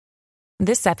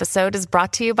This episode is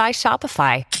brought to you by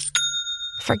Shopify.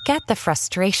 Forget the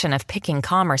frustration of picking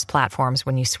commerce platforms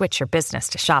when you switch your business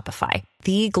to Shopify,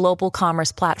 the global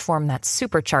commerce platform that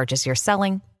supercharges your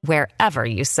selling wherever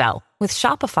you sell. With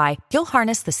Shopify, you'll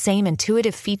harness the same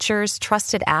intuitive features,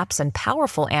 trusted apps, and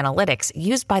powerful analytics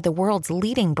used by the world's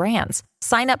leading brands.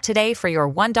 Sign up today for your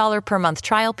 $1 per month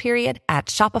trial period at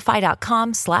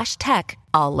shopify.com/tech,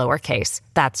 all lowercase.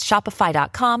 That's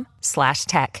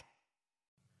shopify.com/tech.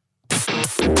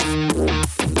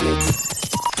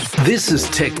 This is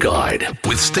Tech Guide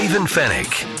with Stephen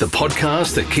Fennick, the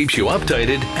podcast that keeps you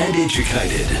updated and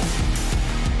educated.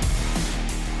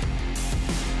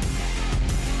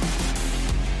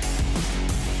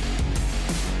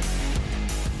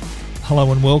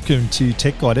 Hello and welcome to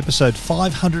Tech Guide episode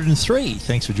 503.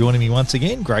 Thanks for joining me once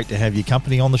again. Great to have your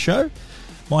company on the show.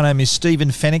 My name is Stephen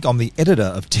Fennick. I'm the editor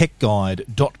of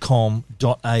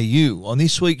techguide.com.au. On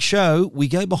this week's show, we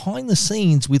go behind the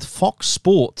scenes with Fox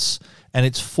Sports and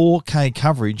its 4K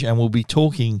coverage, and we'll be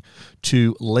talking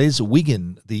to Les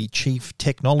Wigan, the Chief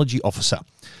Technology Officer.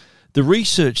 The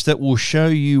research that will show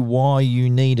you why you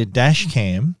need a dash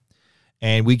cam,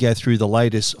 and we go through the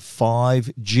latest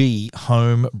 5G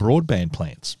home broadband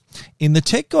plans. In the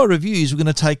Tech Guide reviews, we're going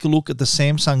to take a look at the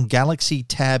Samsung Galaxy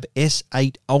Tab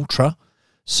S8 Ultra.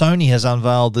 Sony has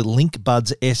unveiled the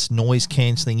LinkBuds S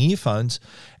noise-cancelling earphones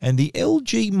and the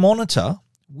LG monitor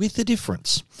with a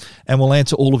difference. And we'll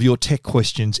answer all of your tech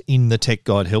questions in the Tech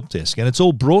Guide Help Desk. And it's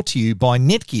all brought to you by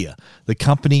Netgear, the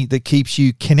company that keeps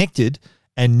you connected,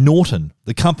 and Norton,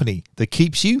 the company that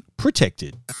keeps you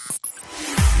protected.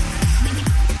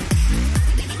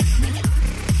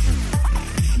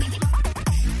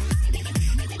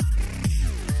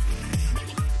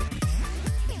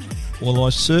 Well,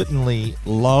 I certainly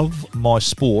love my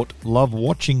sport, love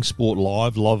watching sport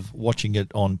live, love watching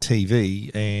it on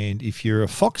TV. And if you're a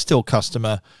Foxtel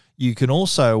customer, you can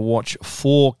also watch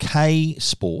 4K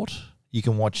sport. You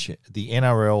can watch the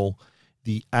NRL,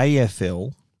 the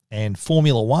AFL, and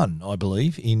Formula One, I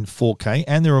believe, in 4K.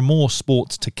 And there are more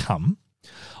sports to come.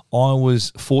 I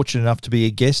was fortunate enough to be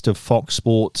a guest of Fox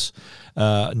Sports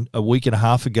a week and a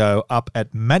half ago up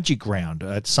at Magic Round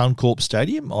at Suncorp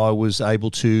Stadium. I was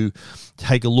able to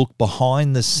take a look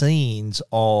behind the scenes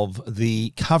of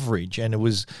the coverage, and it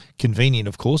was convenient,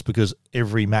 of course, because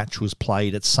every match was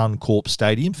played at Suncorp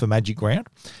Stadium for Magic Round.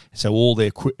 So all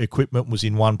their equipment was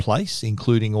in one place,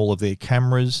 including all of their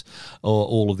cameras,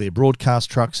 all of their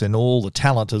broadcast trucks, and all the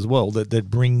talent as well that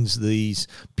brings these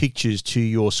pictures to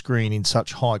your screen in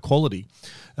such high quality.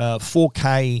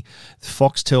 4K,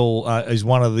 Foxtel is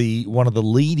one of the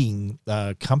leading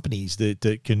companies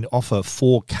that can offer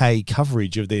 4K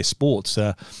coverage of their sports.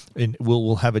 And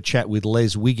we'll have a chat with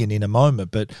Les Wigan in a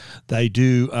moment, but they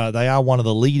are one of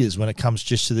the leaders when it comes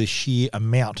just to the sheer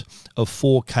amount of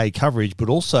 4K coverage, but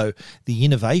also the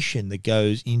innovation that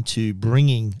goes into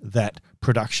bringing that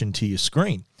production to your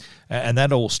screen. And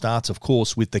that all starts, of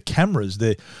course, with the cameras.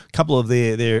 The couple of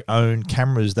their own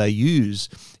cameras they use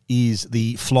is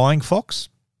the Flying Fox.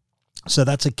 So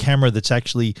that's a camera that's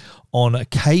actually on a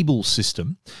cable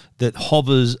system that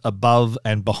hovers above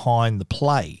and behind the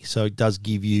play. So it does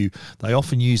give you, they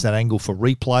often use that angle for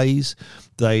replays,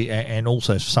 and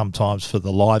also sometimes for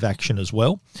the live action as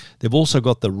well. They've also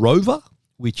got the Rover,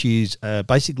 which is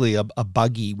basically a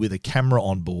buggy with a camera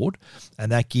on board,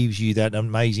 and that gives you that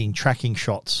amazing tracking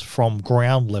shots from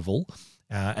ground level.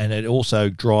 And it also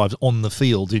drives on the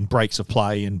field in breaks of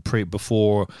play and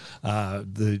before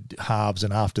the halves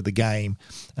and after the game,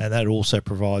 and that also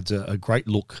provides a great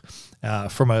look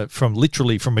from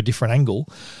literally from a different angle.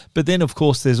 But then, of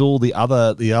course, there's all the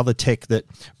other tech that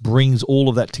brings all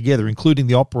of that together, including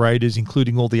the operators,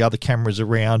 including all the other cameras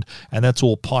around, and that's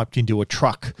all piped into a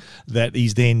truck that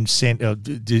is then sent.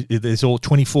 There's all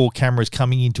 24 cameras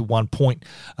coming into one point,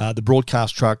 the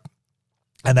broadcast truck.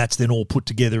 And that's then all put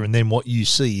together, and then what you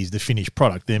see is the finished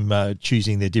product, them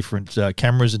choosing their different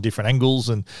cameras and different angles,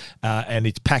 and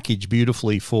it's packaged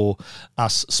beautifully for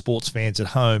us sports fans at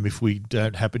home if we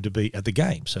don't happen to be at the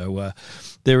game. So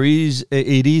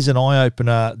it is an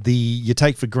eye-opener. You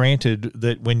take for granted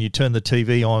that when you turn the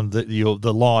TV on that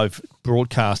the live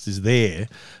broadcast is there,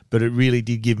 but it really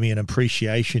did give me an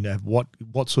appreciation of what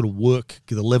sort of work,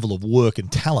 the level of work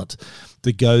and talent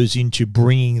that goes into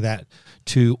bringing that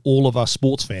to all of us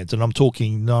sports fans. And I'm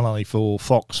talking not only for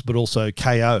Fox but also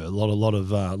KO. A lot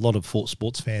of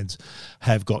sports fans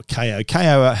have got KO.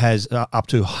 KO has up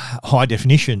to high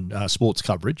definition sports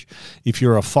coverage. If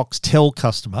you're a Foxtel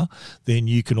customer, then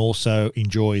you can also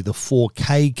enjoy the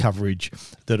 4K coverage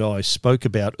that I spoke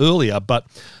about earlier. But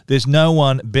there's no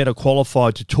one better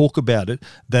qualified to talk about it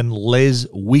than Les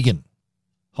Wigan.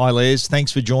 Hi, Les.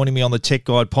 Thanks for joining me on the Tech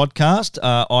Guide podcast.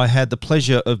 I had the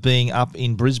pleasure of being up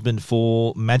in Brisbane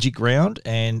for Magic Round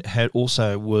and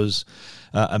was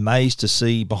amazed to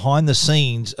see behind the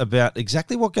scenes about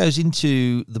exactly what goes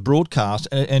into the broadcast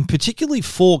and particularly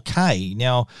 4K.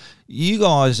 Now, you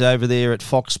guys over there at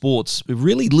Fox Sports are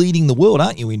really leading the world,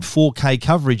 aren't you, in 4K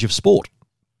coverage of sport?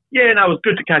 Yeah, no, it was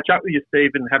good to catch up with you,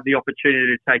 Steve, and have the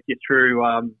opportunity to take you through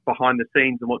behind the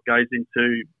scenes and what goes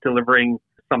into delivering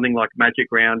something like Magic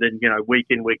Round and, week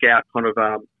in, week out kind of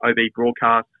OB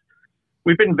broadcasts.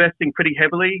 We've been investing pretty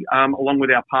heavily along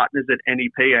with our partners at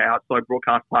NEP, our outside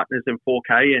broadcast partners in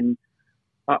 4K. And,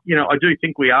 I do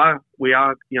think we are,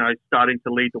 starting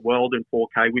to lead the world in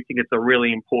 4K. We think it's a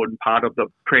really important part of the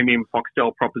premium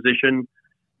Foxtel proposition.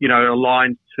 It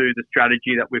aligns to the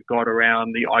strategy that we've got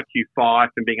around the IQ5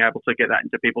 and being able to get that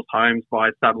into people's homes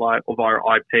via satellite or via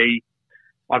IP.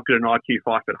 I've got an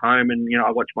IQ5 at home and, I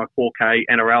watch my 4K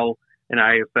NRL and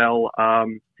AFL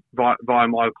via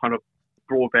my kind of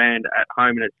broadband at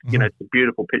home, and it's, it's a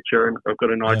beautiful picture, and I've got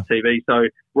a nice TV, so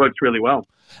it works really well.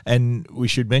 And we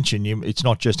should mention, it's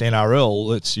not just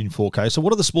NRL that's in 4K. So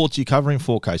what are the sports you cover in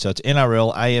 4K? So it's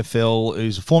NRL, AFL,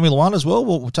 is Formula One as well?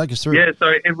 We'll take us through. Yeah,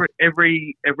 so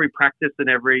every practice and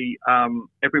every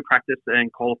practice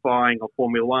and qualifying of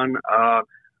Formula One.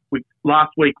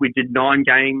 Last week we did 9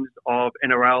 games of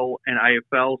NRL and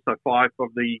AFL, so 5 of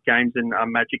the games in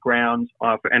Magic Round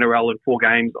for NRL and 4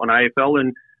 games on AFL,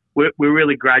 and we're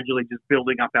really gradually just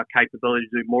building up our capability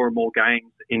to do more and more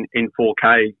games in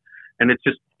 4K, and it's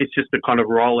just a kind of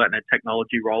rollout and a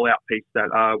technology rollout piece that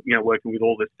working with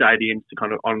all the stadiums to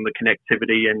kind of on the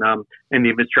connectivity and the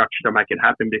infrastructure to make it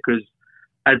happen, because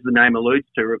as the name alludes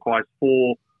to, it requires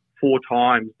four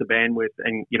times the bandwidth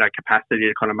and capacity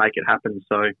to kind of make it happen.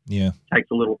 So yeah, it takes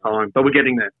a little time, but we're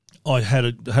getting there. I had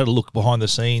a look behind the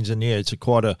scenes, and it's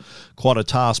quite a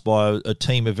task by a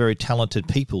team of very talented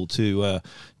people to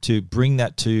bring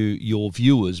that to your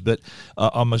viewers. But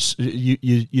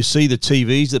you see the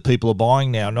TVs that people are buying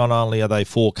now. Not only are they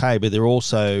 4K, but they're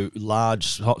also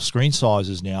large screen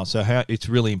sizes now. So it's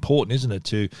really important, isn't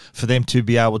it, for them to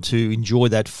be able to enjoy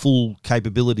that full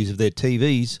capabilities of their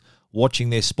TVs watching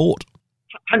their sport.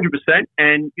 100%.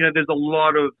 And, there's a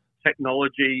lot of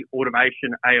technology,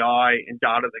 automation, AI and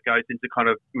data that goes into kind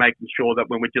of making sure that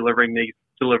when we're delivering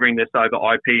this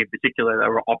over IP in particular, that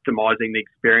we're optimizing the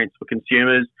experience for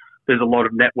consumers. There's a lot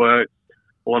of networks,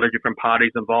 a lot of different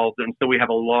parties involved. And so we have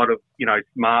a lot of,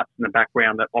 smarts in the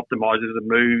background that optimizes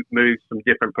and moves from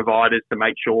different providers to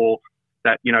make sure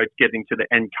that, it's getting to the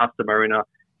end customer in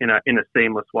a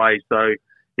seamless way. So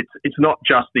it's not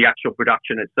just the actual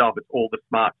production itself, it's all the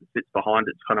smarts that sits behind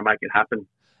it to kind of make it happen.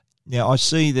 Now, I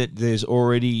see that there's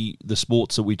already the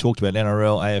sports that we talked about,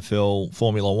 NRL, AFL,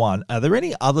 Formula One. Are there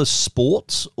any other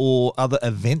sports or other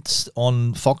events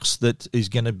on Fox that is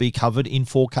going to be covered in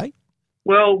 4K?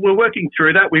 Well, we're working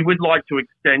through that. We would like to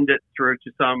extend it through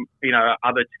to some,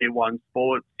 other tier 1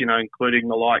 sports, including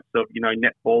the likes of,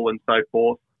 netball and so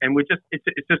forth. And it's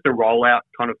just a rollout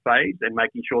kind of phase and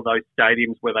making sure those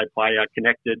stadiums where they play are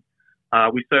connected.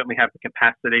 We certainly have the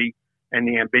capacity and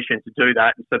the ambition to do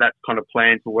that. And so that's kind of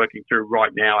plans we're working through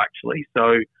right now, actually.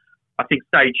 So I think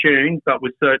stay tuned, but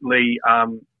we're certainly,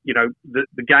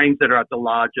 the games that are at the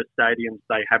larger stadiums,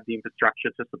 they have the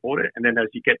infrastructure to support it. And then as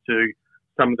you get to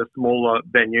some of the smaller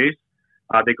venues,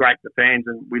 they're great for fans,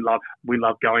 and we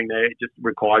love going there. It just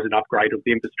requires an upgrade of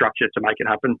the infrastructure to make it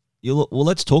happen. Well,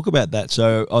 let's talk about that.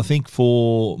 So I think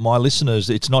for my listeners,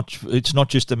 it's not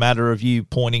just a matter of you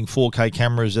pointing 4K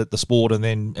cameras at the sport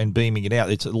and beaming it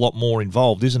out. It's a lot more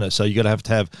involved, isn't it? So you got to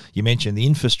have, you mentioned the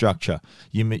infrastructure.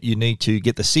 You need to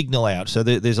get the signal out. So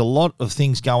there's a lot of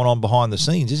things going on behind the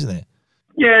scenes, isn't there?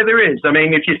 Yeah, there is. I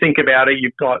mean, if you think about it,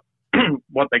 you've got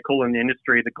what they call in the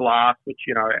industry the glass, which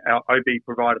our OB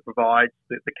provider provides,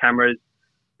 the cameras,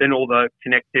 then all the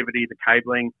connectivity, the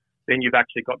cabling. Then you've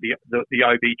actually got the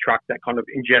OB truck that kind of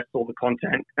ingests all the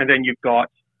content, and then you've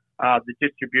got the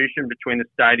distribution between the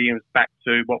stadiums back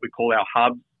to what we call our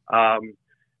hubs.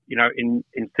 In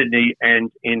Sydney and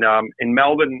in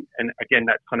Melbourne, and again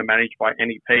that's kind of managed by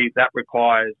NEP. That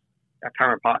requires our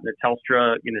current partner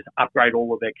Telstra, to upgrade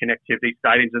all of their connectivity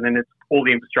stadiums, and then it's all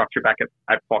the infrastructure back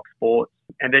at Fox Sports,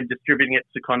 and then distributing it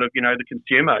to kind of, the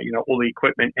consumer, all the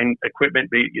equipment,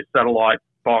 be it your satellite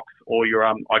box or your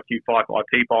IQ5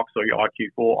 IP box or your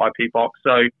IQ4 IP box.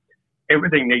 So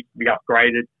everything needs to be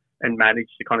upgraded and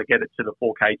managed to kind of get it to the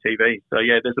 4K TV. So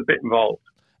yeah, there's a bit involved.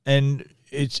 And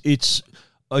it's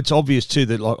it's obvious too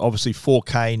that like obviously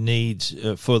 4K needs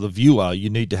for the viewer, you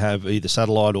need to have either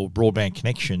satellite or broadband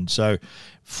connection. So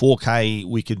 4K,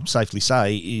 we can safely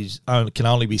say, can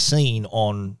only be seen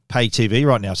on pay TV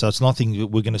right now. So it's nothing that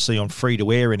we're going to see on free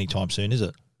to air anytime soon, is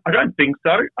it? I don't think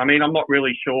so. I mean, I'm not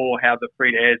really sure how the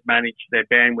free-to-airs manage their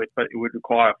bandwidth, but it would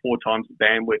require 4 times the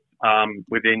bandwidth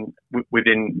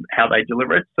within how they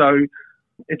deliver it. So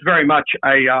it's very much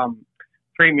a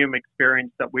premium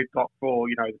experience that we've got for,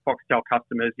 the Foxtel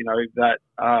customers, that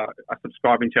are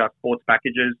subscribing to our sports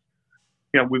packages.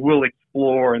 We will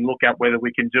explore and look at whether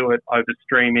we can do it over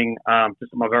streaming to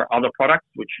some of our other products,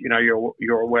 which,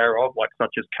 you're aware of, like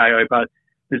such as KO, but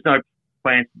there's no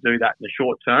plans to do that in the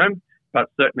short term. But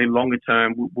certainly longer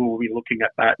term, we'll be looking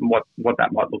at that and what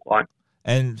that might look like.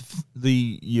 And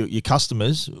your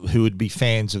customers who would be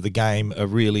fans of the game are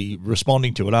really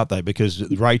responding to it, aren't they? Because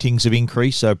the ratings have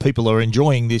increased, so people are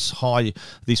enjoying this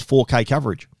 4K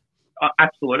coverage.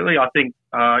 Absolutely. I think,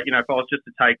 if I was just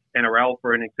to take NRL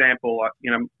for an example,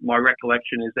 my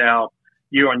recollection is our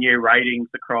year-on-year ratings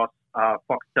across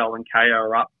Foxtel and KO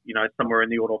are up, somewhere in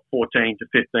the order of 14 to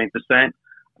 15%.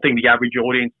 I think the average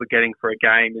audience we're getting for a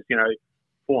game is,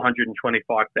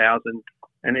 425,000.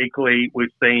 And equally, we've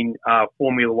seen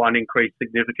Formula One increase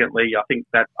significantly. I think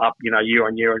that's up, year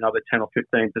on year, another 10 or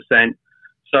 15%.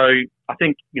 So I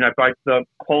think, both the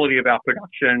quality of our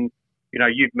production,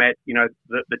 you've met,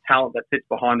 the talent that sits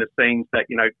behind the scenes that,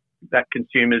 that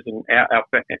consumers and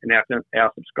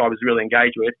our subscribers really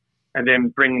engage with, and then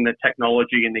bringing the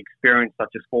technology and the experience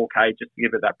such as 4K just to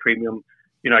give it that premium,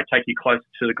 take you closer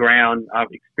to the ground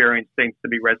experience seems to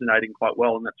be resonating quite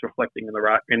well, and that's reflecting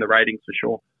in the ratings for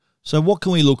sure. So what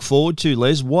can we look forward to,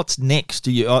 Les? What's next?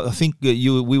 I think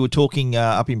we were talking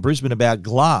up in Brisbane about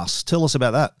Glass. Tell us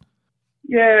about that.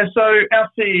 Yeah, so our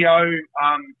CEO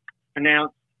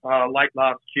announced late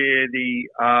last year the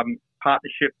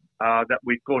partnership that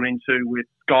we've gone into with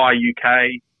Sky UK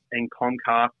and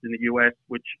Comcast in the US,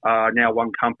 which are now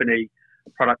one company, a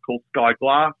product called Sky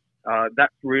Glass.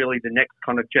 That's really the next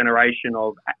kind of generation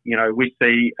of, we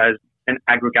see as an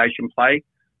aggregation play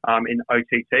in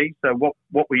OTT. So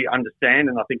what we understand,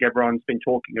 and I think everyone's been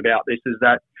talking about this, is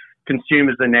that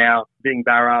consumers are now being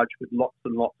barraged with lots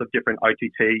and lots of different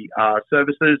OTT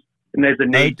services, and there's a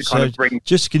need to kind of bring...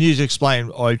 Can you just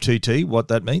explain OTT, what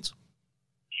that means?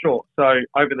 Sure. So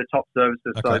over-the-top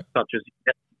services, okay. Such as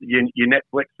your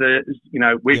Netflixes,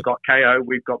 we've got KO,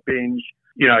 we've got Binge,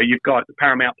 you've got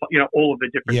Paramount, all of the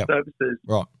different services.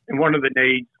 Right. And one of the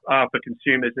needs for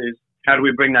consumers is how do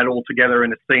we bring that all together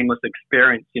in a seamless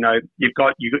experience? You've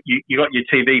got your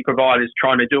TV providers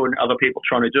trying to do it and other people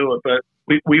trying to do it, but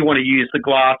we want to use the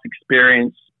Glass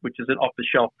experience, which is an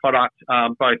off-the-shelf product,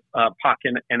 both puck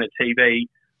and a TV,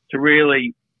 to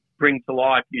really bring to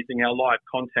life using our live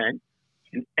content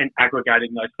and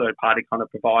aggregating those third-party kind of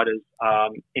providers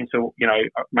into,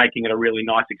 making it a really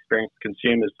nice experience for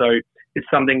consumers. So it's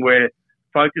something we're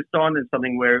focused on and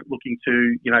something we're looking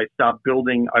to, start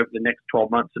building over the next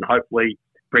 12 months and hopefully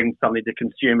bring something to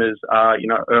consumers,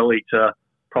 early to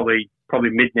probably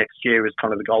mid next year is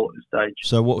kind of the goal at this stage.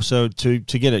 So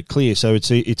to get it clear, so it's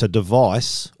a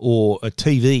device or a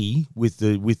TV with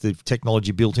the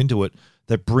technology built into it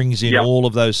that brings in all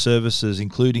of those services,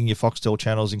 including your Foxtel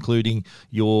channels, including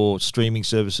your streaming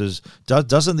services.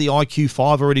 Doesn't the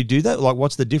iQ5 already do that? Like,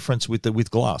 what's the difference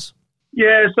with Glass?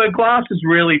 Yeah, so Glass is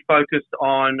really focused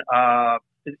on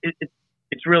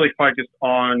it's really focused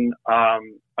on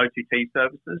OTT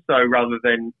services. So rather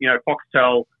than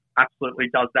Foxtel absolutely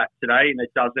does that today, and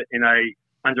it does it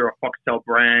under a Foxtel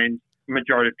brand. The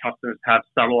majority of customers have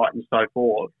satellite and so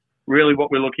forth. Really,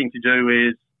 what we're looking to do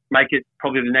is make it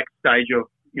probably the next stage of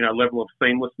level of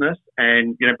seamlessness,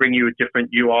 and bring you a different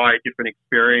UI, different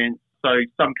experience. So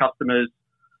some customers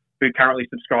who currently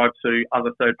subscribe to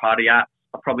other third-party apps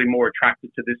are probably more attracted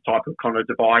to this type of kind of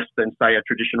device than, say, a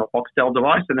traditional Foxtel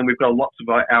device. And then we've got lots of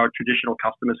our traditional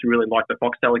customers who really like the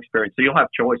Foxtel experience. So you'll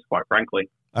have choice, quite frankly.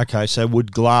 Okay, so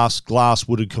would Glass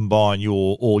would combine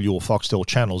all your Foxtel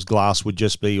channels? Glass would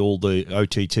just be all the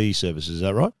OTT services, is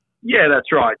that right? Yeah,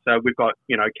 that's right. So we've got,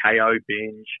 KO,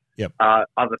 Binge,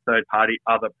 other third-party,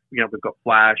 we've got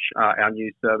Flash, our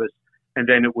news service. And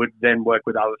then it would then work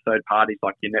with other third parties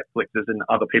like your Netflixes and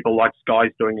other people like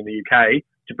Sky's doing in the UK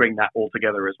to bring that all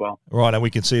together as well. Right, and we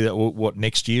can see that what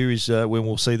next year is when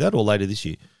we'll see that, or later this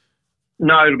year?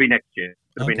 No, it'll be next year.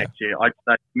 It'll be next year. I'd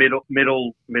say middle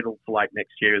to late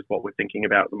next year is what we're thinking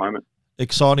about at the moment.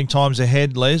 Exciting times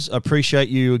ahead, Les. I appreciate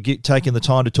you taking the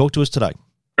time to talk to us today.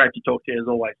 Great to talk to you as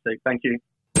always, Steve. Thank you.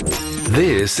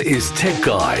 This is Tech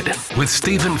Guide with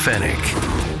Stephen Fennick.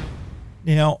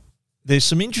 Now, There's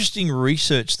some interesting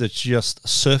research that's just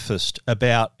surfaced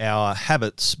about our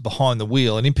habits behind the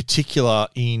wheel, and in particular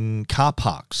in car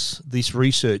parks. This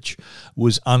research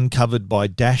was uncovered by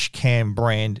Dashcam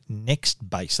brand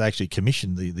Nextbase. They actually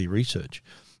commissioned the research.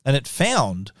 And it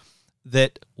found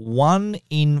that 1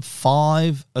 in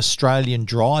 5 Australian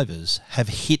drivers have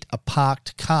hit a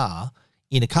parked car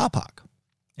in a car park.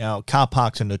 Now, car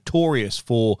parks are notorious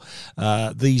for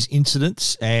these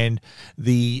incidents, and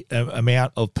the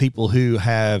amount of people who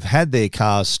have had their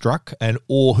cars struck and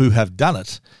or who have done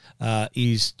it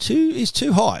is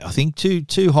too high. I think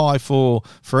too high for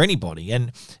anybody,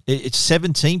 and it's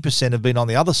 17% have been on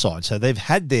the other side, so they've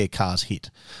had their cars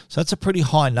hit. So that's a pretty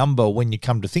high number when you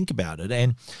come to think about it.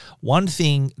 And one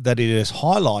thing that it has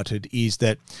highlighted is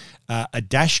that a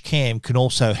dash cam can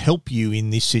also help you in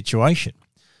this situation.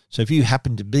 So if you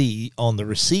happen to be on the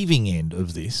receiving end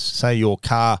of this, say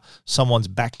someone's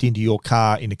backed into your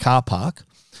car in a car park,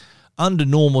 under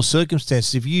normal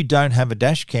circumstances, if you don't have a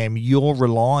dash cam, you're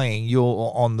relying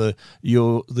on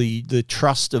the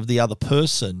trust of the other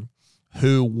person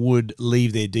who would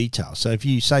leave their details. So if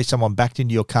you say someone backed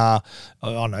into your car,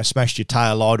 I don't know, smashed your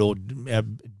tail light or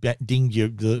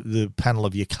dinged the panel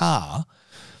of your car,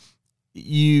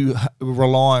 you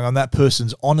relying on that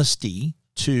person's honesty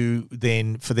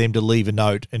for them to leave a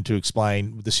note and to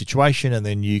explain the situation, and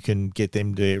then you can get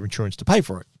them their insurance to pay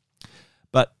for it.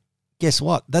 But guess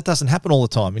what? That doesn't happen all the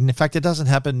time. And in fact, it doesn't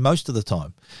happen most of the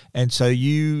time. And so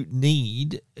you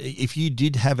need, if you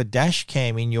did have a dash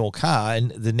cam in your car,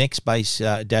 and the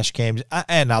Nextbase dash cams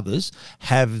and others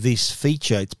have this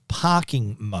feature, it's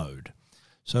parking mode.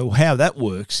 So how that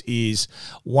works is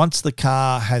once the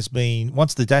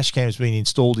dash cam has been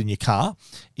installed in your car,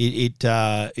 it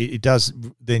does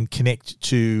then connect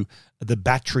to the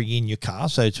battery in your car.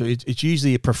 So it's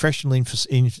usually a professional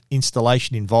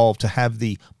installation involved to have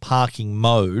the parking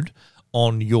mode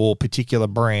on your particular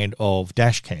brand of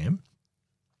dash cam.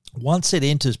 Once it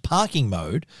enters parking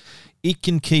mode, it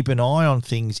can keep an eye on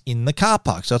things in the car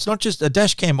park. So it's not just a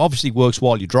dash cam obviously works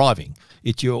while you're driving.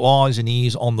 It's your eyes and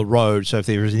ears on the road. So if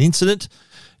there is an incident,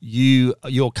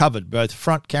 you're covered. Both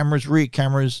front cameras, rear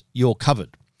cameras, you're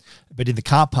covered. But in the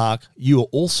car park, you are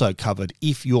also covered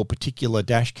if your particular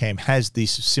dash cam has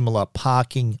this similar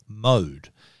parking mode.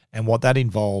 And what that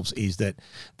involves is that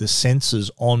the sensors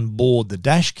on board the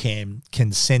dash cam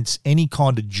can sense any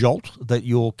kind of jolt that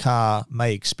your car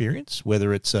may experience,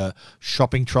 whether it's a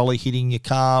shopping trolley hitting your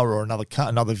car or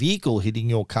another vehicle hitting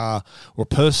your car, or a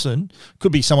person.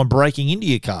 Could be someone breaking into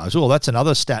your car as well. That's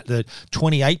another stat, that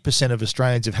 28% of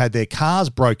Australians have had their cars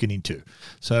broken into.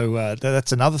 So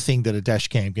that's another thing that a dash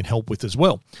cam can help with as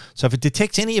well. So if it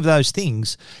detects any of those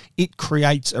things, it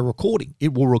creates a recording.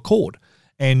 It will record.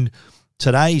 And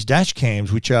today's dash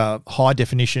cams, which are high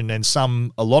definition, and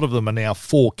a lot of them are now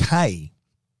 4K,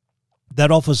 that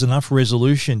offers enough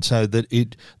resolution so that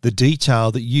the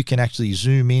detail that you can actually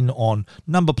zoom in on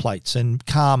number plates and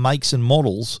car makes and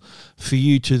models for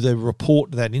you to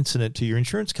report that incident to your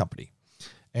insurance company.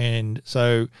 And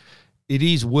so it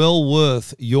is well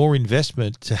worth your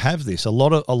investment to have this. A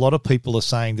lot of people are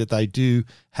saying that they do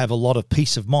have a lot of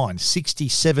peace of mind.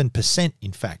 67%,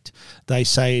 in fact, they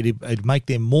say it'd make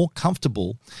them more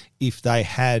comfortable if they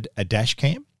had a dash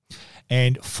cam,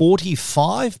 and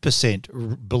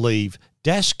 45% believe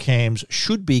dash cams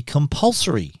should be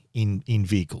compulsory in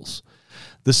vehicles.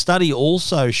 The study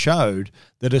also showed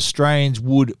that Australians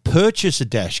would purchase a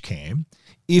dash cam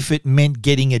if it meant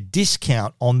getting a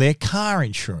discount on their car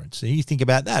insurance. And you think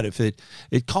about that, if it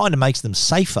kind of makes them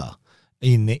safer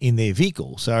in their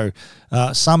vehicle. So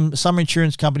some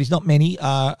insurance companies, not many,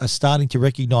 are starting to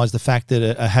recognise the fact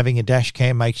that having a dash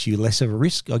cam makes you less of a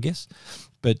risk, I guess.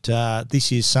 But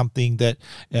this is something that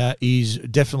is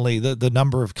definitely the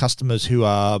number of customers who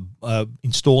are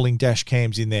installing dash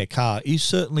cams in their car is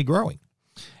certainly growing.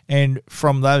 And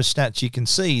from those stats, you can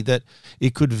see that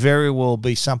it could very well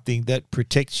be something that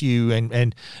protects you.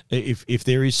 And if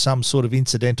there is some sort of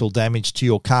incidental damage to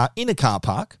your car in a car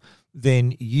park,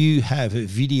 then you have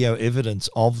video evidence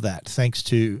of that thanks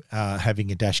to having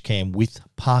a dash cam with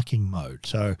parking mode.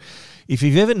 So if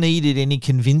you've ever needed any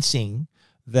convincing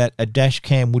that a dash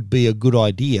cam would be a good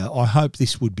idea, I hope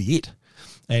this would be it.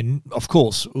 And, of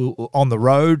course, on the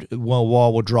road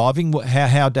while we're driving,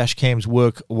 how dash cams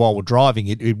work while we're driving,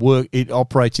 it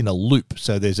operates in a loop.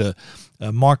 So there's a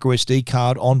micro SD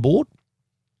card on board,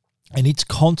 and it's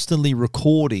constantly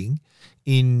recording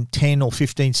in 10 or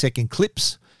 15-second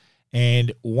clips.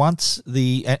 And once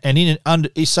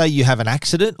say you have an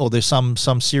accident or there's some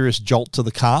serious jolt to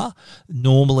the car,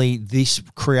 normally this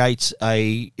creates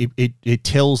it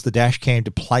tells the dash cam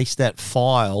to place that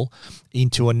file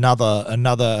into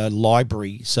another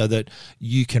library so that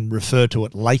you can refer to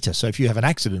it later. So if you have an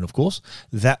accident, of course,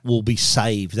 that will be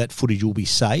saved. That footage will be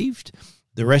saved.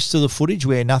 The rest of the footage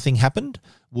where nothing happened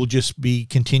will just be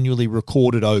continually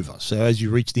recorded over. So as you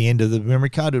reach the end of the memory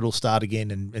card, it'll start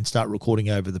again and start recording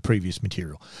over the previous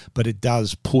material. But it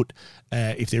does put,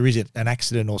 if there is an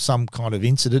accident or some kind of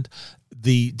incident,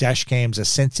 the dash cams are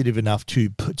sensitive enough to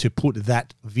put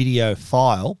that video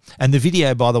file. And the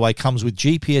video, by the way, comes with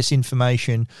GPS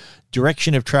information,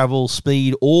 direction of travel,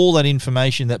 speed, all that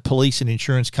information that police and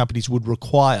insurance companies would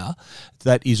require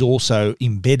that is also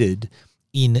embedded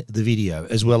in the video,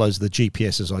 as well as the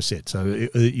GPS, as I said. So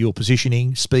your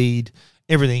positioning, speed,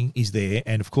 everything is there.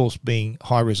 And of course, being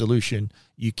high resolution,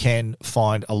 you can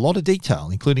find a lot of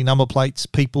detail, including number plates,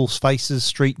 people's faces,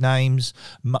 street names,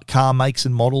 car makes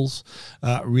and models,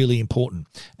 really important.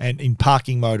 And in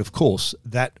parking mode, of course,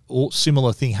 that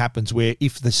similar thing happens where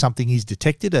if there's something is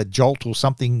detected, a jolt or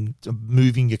something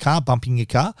moving your car, bumping your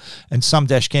car, and some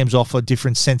dash cams offer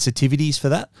different sensitivities for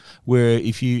that, where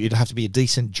it'd have to be a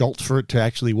decent jolt for it to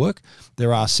actually work.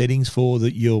 There are settings for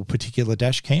your particular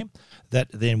dash cam that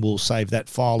then will save that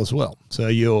file as well. So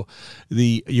you're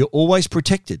always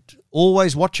protected.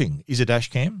 Always watching is a dash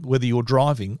cam, whether you're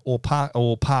driving or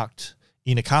parked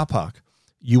in a car park.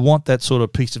 You want that sort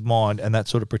of peace of mind and that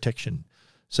sort of protection.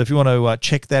 So if you want to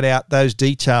check that out, those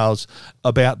details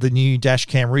about the new dash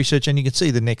cam research, and you can see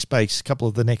a couple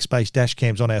of the Nextbase dash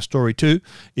cams on our story too.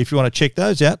 If you want to check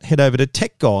those out, head over to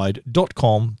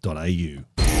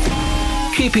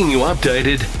techguide.com.au. Keeping you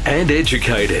updated and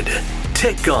educated.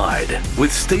 Tech Guide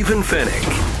with Stephen Fennick.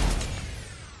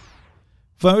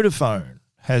 Vodafone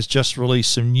has just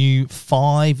released some new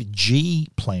 5G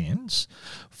plans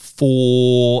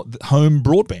for home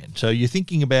broadband. So you're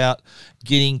thinking about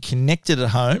getting connected at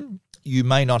home. You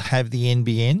may not have the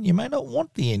NBN. You may not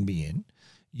want the NBN.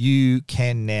 You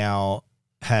can now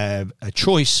have a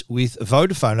choice with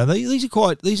Vodafone. Now these are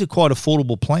quite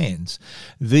affordable plans.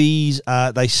 These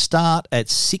they start at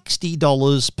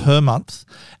 $60 per month,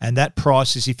 and that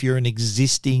price is if you're an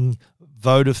existing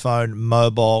Vodafone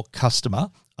mobile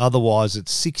customer. Otherwise,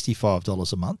 it's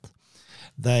 $65 a month.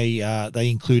 They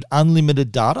include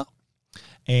unlimited data,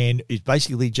 and it's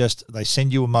basically just they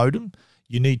send you a modem.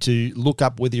 You need to look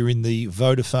up whether you're in the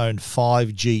Vodafone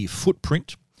 5G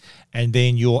footprint. And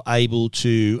then you're able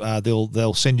to,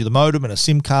 they'll send you the modem and a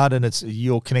SIM card, and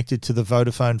you're connected to the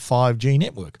Vodafone 5G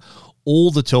network. All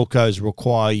the telcos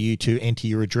require you to enter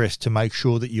your address to make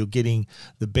sure that you're getting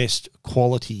the best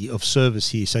quality of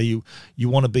service here. So you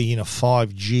want to be in a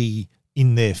 5G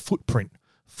in their footprint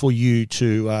for you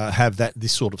to have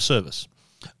this sort of service.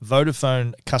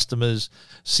 Vodafone customers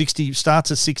starts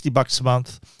at $60 a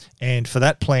month, and for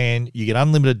that plan you get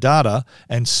unlimited data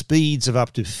and speeds of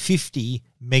up to 50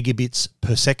 megabits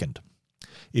per second.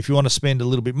 If you want to spend a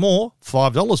little bit more,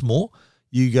 $5 more,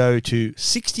 you go to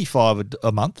 $65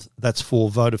 a month. That's for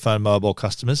Vodafone mobile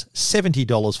customers,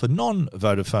 $70 for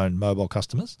non-Vodafone mobile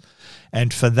customers.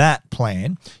 And for that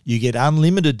plan, you get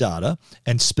unlimited data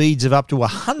and speeds of up to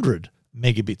 100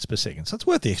 megabits per second. So it's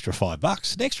worth the extra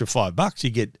 $5. An extra $5, you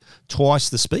get twice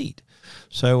the speed.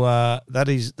 So that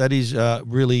is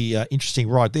really interesting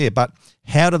right there. But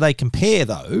how do they compare,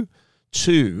 though,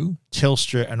 to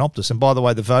Telstra and Optus? And by the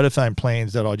way, the Vodafone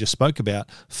plans that I just spoke about,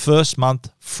 first month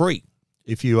free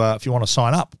if you want to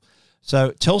sign up.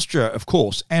 So Telstra, of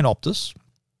course, and Optus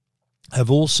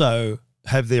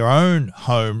have their own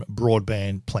home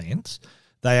broadband plans.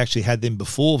 They actually had them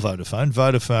before Vodafone.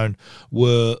 Vodafone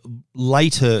were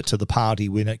later to the party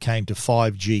when it came to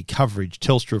 5G coverage.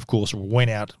 Telstra, of course,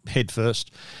 went out head first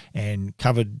and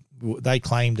covered. They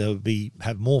claim to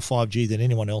have more 5G than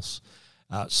anyone else.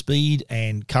 Speed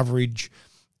and coverage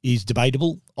is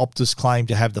debatable. Optus claimed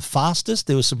to have the fastest.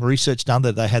 There was some research done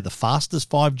that they had the fastest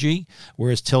 5G,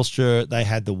 whereas Telstra, they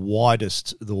had the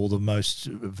widest or the most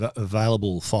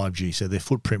available 5G. So their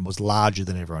footprint was larger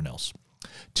than everyone else.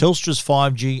 Telstra's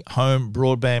 5G home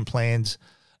broadband plans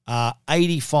are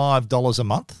 $85 a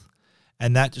month,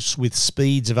 and that's with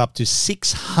speeds of up to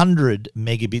 600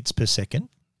 megabits per second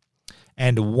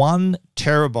and 1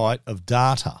 terabyte of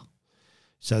data.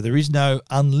 So there is no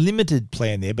unlimited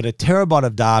plan there, but a terabyte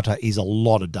of data is a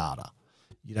lot of data.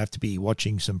 You'd have to be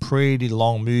watching some pretty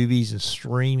long movies and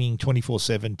streaming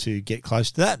 24/7 to get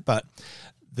close to that, but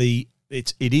it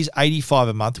is $85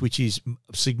 a month, which is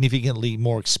significantly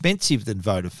more expensive than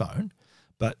Vodafone,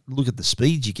 But look at the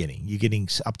speeds you're getting. You're getting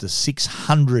up to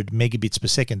 600 megabits per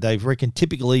second. They reckon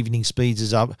typical evening speeds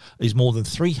is more than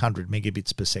 300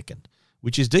 megabits per second,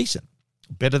 which is decent.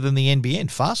 Better than the NBN,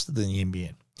 faster than the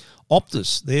NBN.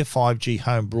 Optus, their 5G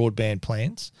home broadband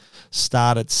plans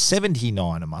start at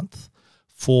 $79 a month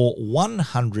for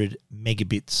 100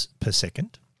 megabits per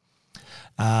second.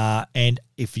 And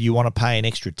if you want to pay an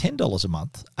extra $10 a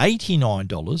month,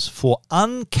 $89 for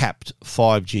uncapped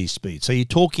 5G speed. So you're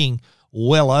talking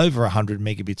well over 100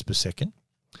 megabits per second.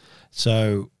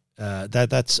 So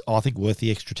that's, I think, worth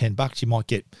the extra $10. You might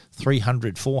get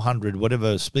 300, 400,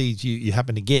 whatever speeds you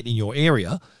happen to get in your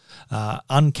area,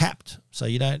 uncapped. So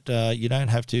you don't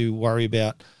have to worry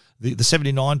about the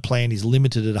 79 plan is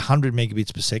limited at 100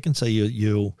 megabits per second. So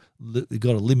you've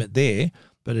got a limit there,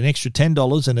 but an extra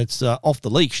 $10 and it's off the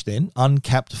leash then,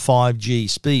 uncapped 5G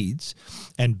speeds.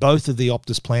 And both of the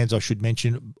Optus plans, I should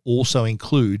mention, also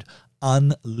include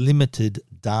unlimited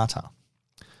data.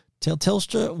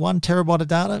 Telstra, 1 terabyte of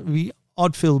data,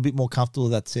 I'd feel a bit more comfortable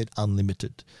if that said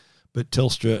unlimited. But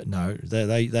Telstra, no,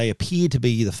 they appear to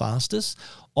be the fastest.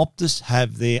 Optus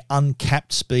have their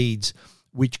uncapped speeds,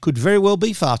 which could very well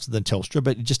be faster than Telstra,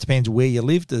 but it just depends where you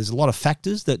live. There's a lot of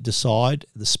factors that decide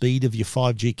the speed of your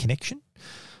 5G connection.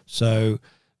 So,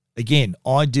 again,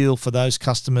 ideal for those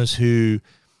customers who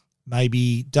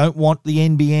maybe don't want the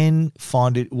NBN,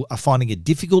 are finding it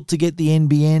difficult to get the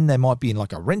NBN. They might be in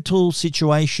like a rental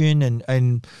situation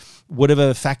and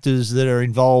whatever factors that are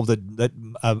involved that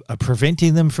are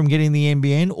preventing them from getting the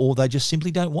NBN, or they just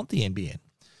simply don't want the NBN.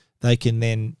 They can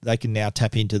now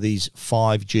tap into these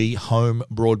 5G home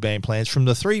broadband plans from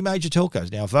the 3 major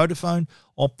telcos. Now, Vodafone,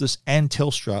 Optus, and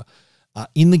Telstra are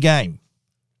in the game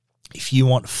if you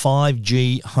want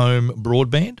 5G home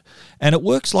broadband, and it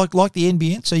works like the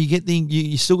NBN. So you get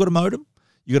you still got a modem,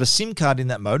 you got a SIM card in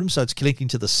that modem, so it's connecting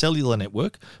to the cellular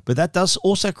network. But that does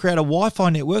also create a Wi-Fi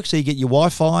network, so you get your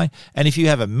Wi-Fi. And if you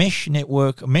have a mesh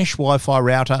network, a mesh Wi-Fi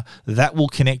router, that will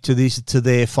connect to their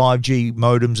 5G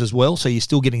modems as well. So you're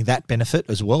still getting that benefit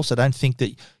as well. So don't think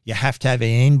that you have to have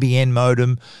an NBN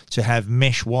modem to have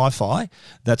mesh Wi-Fi.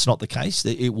 That's not the case.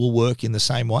 It will work in the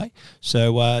same way.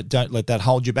 So don't let that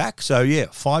hold you back. So yeah,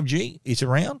 5G is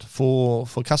around for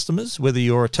customers, whether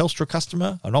you're a Telstra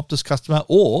customer, an Optus customer,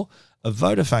 or a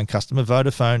Vodafone customer.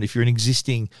 Vodafone, if you're an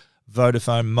existing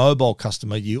Vodafone mobile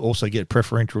customer, you also get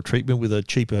preferential treatment with a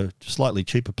slightly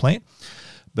cheaper plan.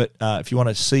 But if you want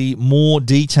to see more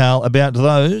detail about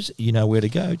those, you know where to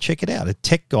go. Check it out at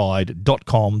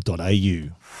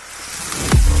techguide.com.au.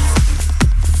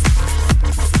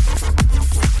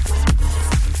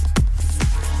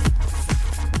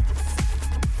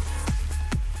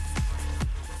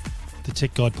 The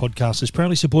Tech Guide podcast is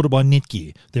proudly supported by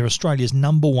Netgear. They're Australia's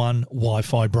 #1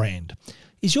 Wi-Fi brand.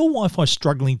 Is your Wi-Fi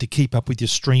struggling to keep up with your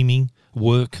streaming,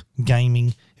 work,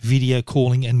 gaming, video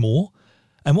calling and more?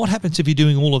 And what happens if you're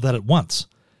doing all of that at once?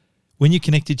 When you're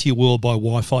connected to your world by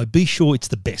Wi-Fi, be sure it's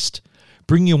the best.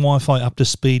 Bring your Wi-Fi up to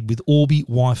speed with Orbi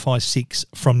Wi-Fi 6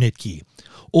 from Netgear.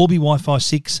 Orbi Wi-Fi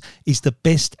 6 is the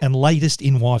best and latest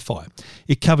in Wi-Fi.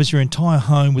 It covers your entire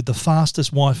home with the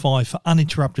fastest Wi-Fi for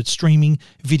uninterrupted streaming,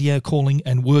 video calling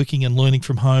and working and learning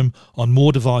from home on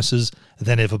more devices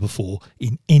than ever before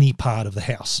in any part of the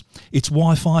house. It's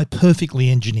Wi-Fi perfectly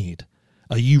engineered.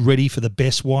 Are you ready for the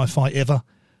best Wi-Fi ever?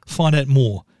 Find out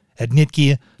more at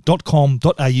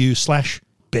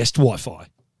netgear.com.au/best Wi-Fi.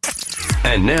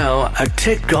 And now, a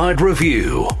Tech Guide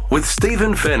review with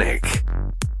Stephen Fennick.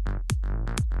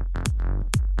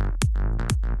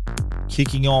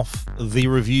 Kicking off the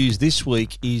reviews this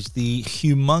week is the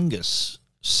humongous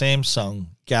Samsung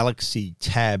Galaxy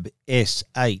Tab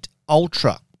S8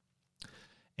 Ultra.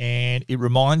 And it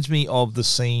reminds me of the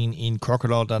scene in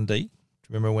Crocodile Dundee.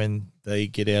 Remember when they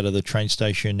get out of the train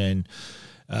station and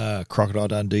Crocodile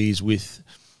Dundee's with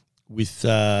I'm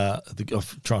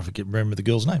trying to remember the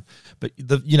girl's name, but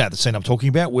the scene I'm talking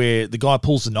about where the guy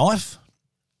pulls the knife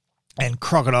and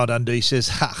Crocodile Dundee says,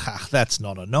 "Ha, that's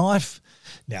not a knife.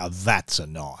 Now that's a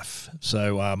knife."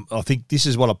 So I think this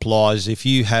is what applies if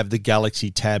you have the Galaxy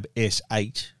Tab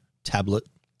S8 tablet.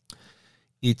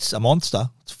 It's a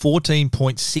monster. It's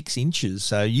 14.6 inches.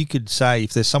 So you could say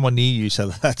if there's someone near you, so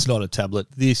that's not a tablet,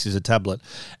 this is a tablet,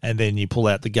 and then you pull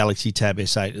out the Galaxy Tab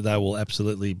S8, they will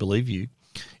absolutely believe you.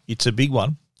 It's a big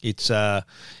one. It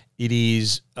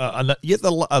is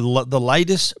the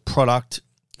latest product.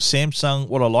 Samsung,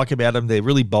 what I like about them, they're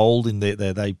really bold in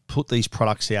they put these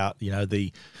products out. You know,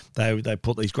 they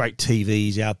put these great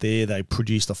TVs out there. They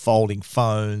produce the folding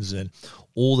phones and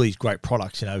all these great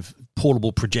products. You know,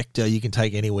 portable projector you can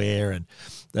take anywhere, and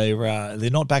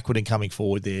they're not backward and coming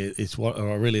forward. There, it's what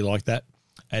I really like that.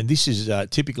 and this is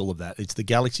typical of that. It's the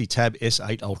Galaxy Tab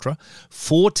S8 Ultra,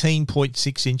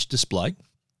 14.6-inch display.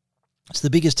 It's the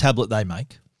biggest tablet they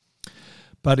make,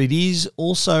 but it is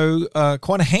also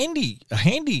quite a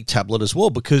handy tablet as well,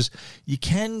 because you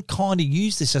can kind of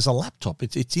use this as a laptop.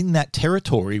 It's in that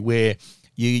territory where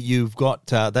you've got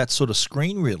that sort of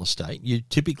screen real estate. You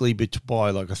typically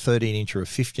buy like a 13-inch or a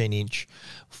 15-inch,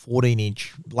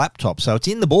 14-inch laptop, so it's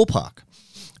in the ballpark.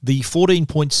 The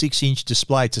 14.6-inch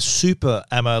display, it's a Super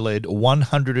AMOLED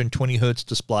 120Hz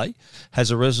display, has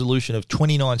a resolution of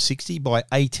 2960 by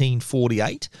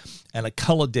 1848 and a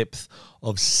color depth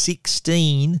of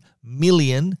 16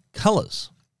 million colors.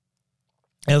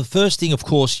 Now, the first thing, of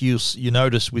course, you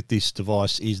notice with this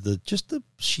device is just the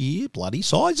sheer bloody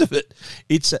size of it.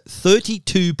 It's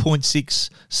 32.6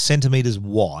 centimeters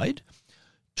wide,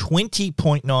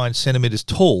 20.9 centimeters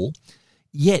tall,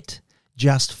 yet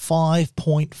just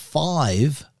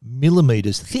 5.5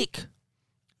 millimeters thick.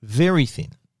 Very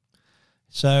thin.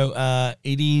 So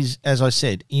it is, as I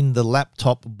said, in the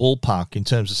laptop ballpark in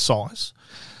terms of size.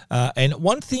 And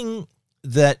one thing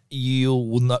that you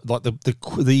will not, like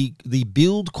the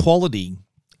build quality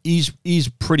is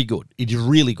pretty good. It is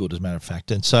really good, as a matter of fact.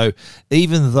 And so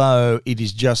even though it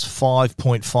is just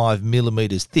 5.5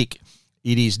 millimeters thick,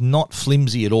 it is not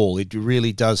flimsy at all. It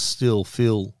really does still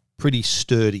feel pretty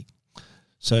sturdy.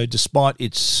 So despite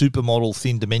its supermodel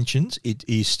thin dimensions, it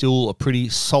is still a pretty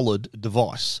solid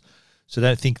device. So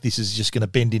don't think this is just going to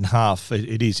bend in half.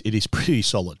 It is pretty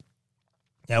solid.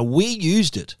 Now, we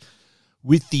used it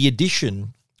with the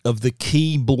addition of the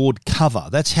keyboard cover.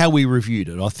 That's how we reviewed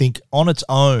it. I think on its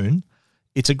own,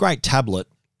 it's a great tablet,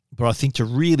 but I think to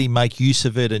really make use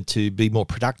of it and to be more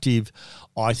productive,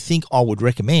 I think I would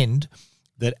recommend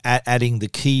that adding the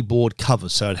keyboard cover.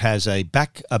 So it has a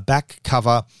back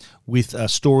cover with a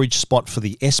storage spot for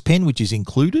the S Pen, which is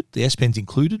included. The S Pen's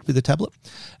included with the tablet,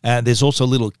 and there's also a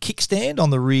little kickstand on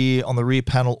the rear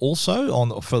panel also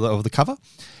of the cover.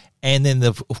 And then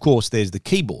of course there's the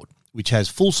keyboard, which has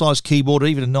full-size keyboard, or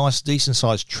even a nice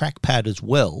decent-sized trackpad as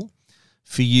well,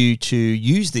 for you to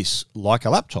use this like a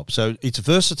laptop. So it's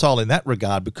versatile in that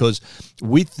regard, because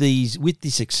with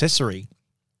this accessory,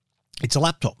 it's a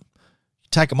laptop.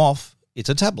 Take them off, it's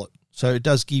a tablet. So it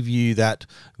does give you that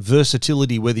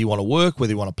versatility, whether you want to work,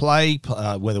 whether you want to play,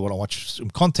 whether you want to watch some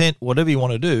content, whatever you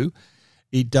want to do,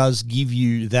 it does give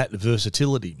you that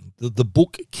versatility. The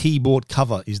Book keyboard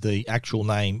cover is the actual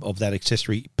name of that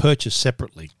accessory, purchased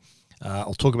separately.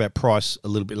 I'll talk about price a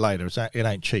little bit later. It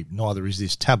ain't cheap, neither is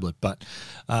this tablet, but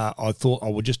I thought I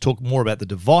would just talk more about the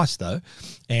device though.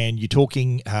 And you're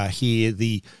talking here,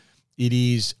 it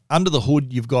is under the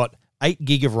hood, you've got 8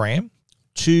 gig of RAM,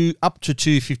 up to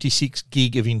 256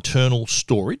 gig of internal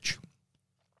storage,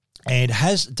 and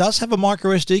does have a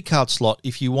micro SD card slot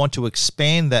if you want to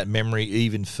expand that memory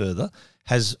even further.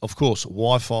 Has, of course,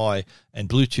 Wi-Fi and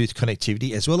Bluetooth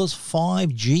connectivity, as well as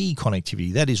 5G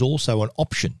connectivity. That is also an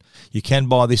option. You can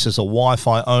buy this as a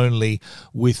Wi-Fi only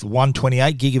with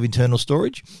 128 gig of internal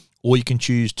storage, or you can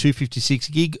choose 256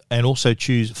 gig and also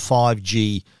choose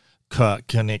 5G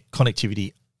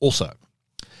connectivity also.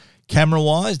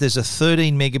 Camera-wise, there's a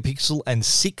 13 megapixel and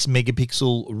 6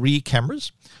 megapixel rear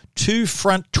cameras, 2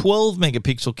 front 12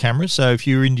 megapixel cameras. So if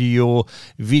you're into your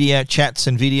video chats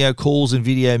and video calls and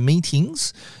video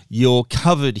meetings, you're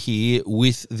covered here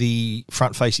with the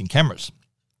front-facing cameras.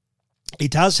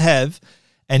 It does have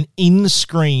an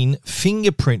in-screen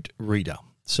fingerprint reader.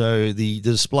 So the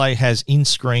display has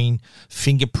in-screen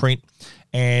fingerprint.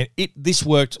 And this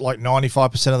worked like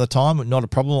 95% of the time, not a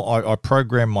problem. I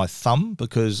programmed my thumb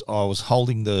because I was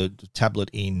holding the tablet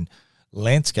in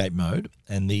landscape mode,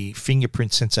 and the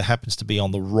fingerprint sensor happens to be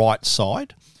on the right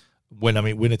side when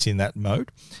it's in that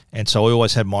mode. And so I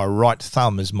always had my right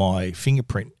thumb as my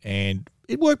fingerprint, and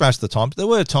it worked most of the time. There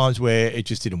were times where it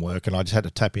just didn't work, and I just had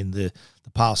to tap in the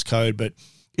passcode, but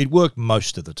it worked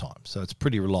most of the time. So it's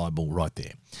pretty reliable right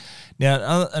there.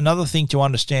 Now, another thing to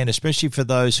understand, especially for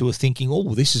those who are thinking,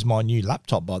 oh, this is my new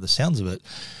laptop by the sounds of it,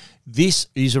 this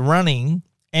is running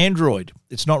Android.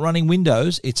 It's not running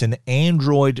Windows. It's an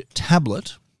Android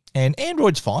tablet. And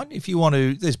Android's fine. If you want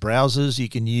to, there's browsers. You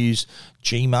can use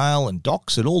Gmail and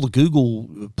Docs and all the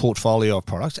Google portfolio of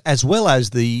products, as well as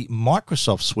the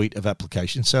Microsoft suite of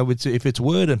applications. So if it's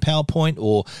Word and PowerPoint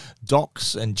or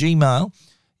Docs and Gmail,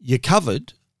 you're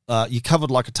covered. You're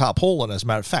covered like a tarpaulin, as a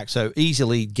matter of fact, so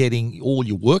easily getting all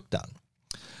your work done.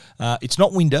 It's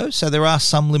not Windows, so there are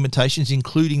some limitations,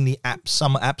 including the apps.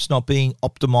 Some apps not being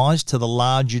optimized to the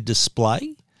larger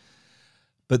display.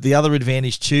 But the other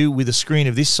advantage, too, with a screen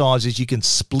of this size is you can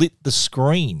split the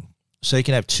screen. So you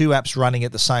can have 2 apps running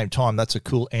at the same time. That's a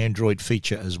cool Android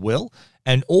feature as well.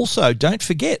 And also, don't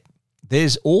forget,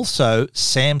 there's also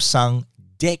Samsung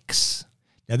DeX.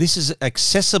 Now, this is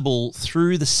accessible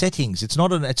through the settings. It's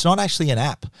not actually an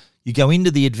app. You go into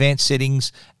the advanced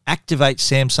settings, activate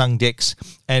Samsung DeX,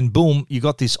 and boom, you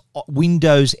got this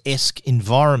Windows-esque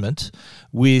environment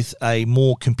with a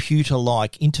more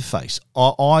computer-like interface.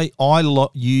 I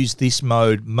use this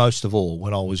mode most of all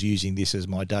when I was using this as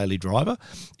my daily driver.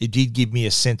 It did give me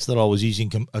a sense that I was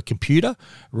using a computer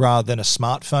rather than a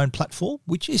smartphone platform,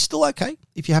 which is still okay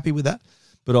if you're happy with that.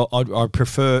 But I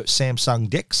prefer Samsung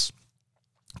DeX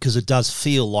because it does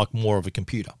feel like more of a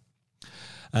computer.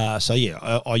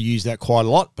 I use that quite a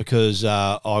lot because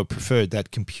I preferred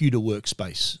that computer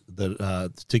workspace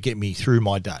to get me through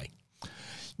my day.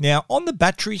 Now, on the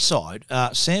battery side,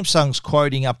 Samsung's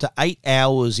quoting up to 8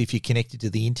 hours if you're connected to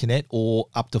the internet, or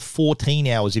up to 14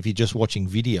 hours if you're just watching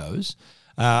videos.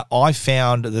 I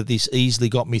found that this easily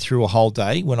got me through a whole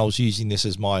day when I was using this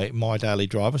as my daily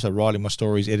driver. So writing my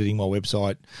stories, editing my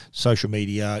website, social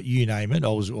media, you name it. I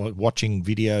was watching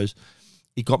videos.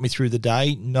 It got me through the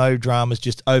day. No dramas,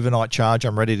 just overnight charge.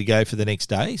 I'm ready to go for the next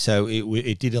day. So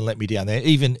it didn't let me down there.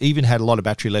 Even had a lot of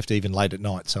battery left even late at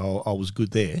night. So I was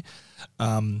good there.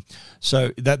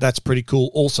 So that's pretty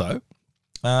cool also.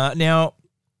 Now,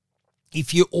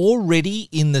 if you're already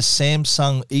in the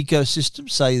Samsung ecosystem,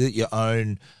 say that you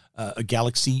own a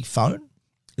Galaxy phone,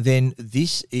 then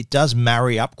it does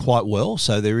marry up quite well.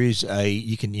 So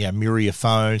you can mirror your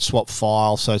phone, swap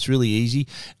files, so it's really easy.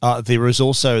 There is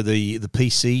also the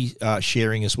PC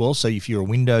sharing as well. So if you're a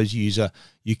Windows user,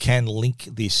 you can link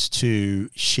this to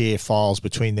share files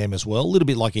between them as well, a little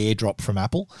bit like AirDrop from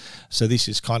Apple. So this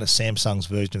is kind of Samsung's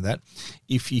version of that.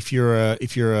 If you're a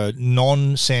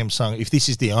non-Samsung, if this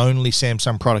is the only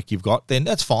Samsung product you've got, then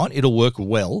that's fine. It'll work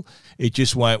well. It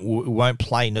just won't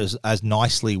play as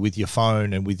nicely with your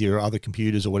phone and with your other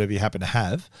computers or whatever you happen to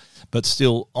have. But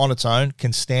still, on its own,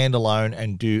 can stand alone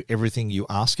and do everything you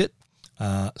ask it.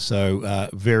 I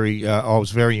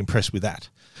was very impressed with that.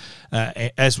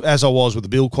 As I was with the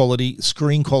build quality,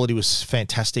 screen quality was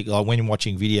fantastic. When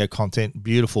watching video content,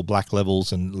 beautiful black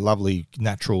levels and lovely,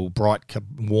 natural, bright,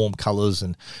 warm colors,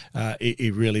 and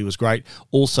it really was great.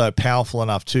 Also powerful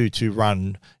enough too to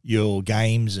run your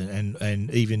games and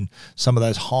even some of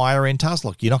those higher end tasks.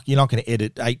 Like you're not going to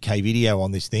edit 8K video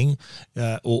on this thing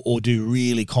or do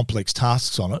really complex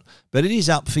tasks on it, but it is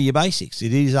up for your basics.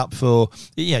 It is up for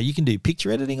you can do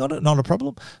picture editing on it, not a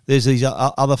problem. There's these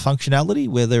other functionality,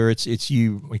 whether it's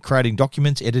you creating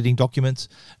documents, editing documents,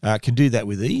 can do that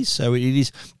with ease. So it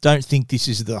is. Don't think this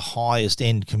is the highest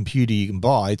end computer you can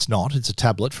buy. It's not. It's a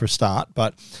tablet for a start,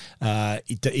 but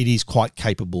it is quite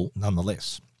capable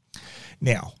nonetheless.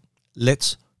 Now,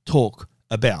 let's talk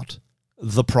about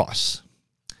the price.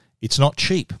 It's not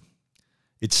cheap.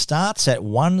 It starts at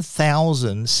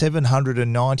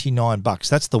 $1,799.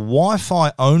 That's the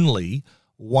Wi-Fi only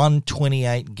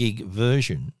 128 gig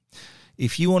version.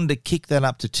 If you wanted to kick that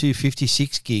up to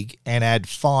 256 gig and add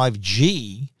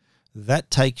 5G, that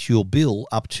takes your bill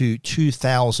up to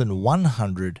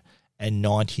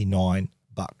 $2,199.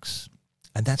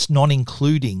 And that's not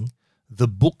including the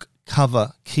book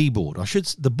cover keyboard.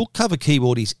 The book cover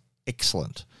keyboard is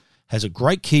excellent. Has a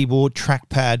great keyboard,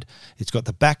 trackpad. It's got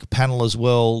the back panel as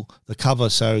well, the cover,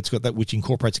 so it's got that which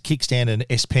incorporates a kickstand and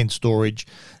S Pen storage.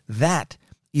 That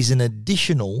is an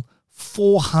additional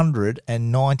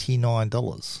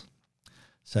 $499.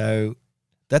 So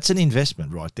that's an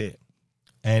investment right there.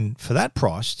 And for that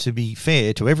price, to be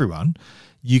fair to everyone,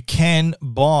 you can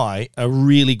buy a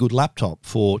really good laptop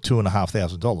for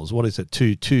 $2,500. What is it?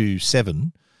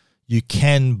 $227. You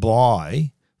can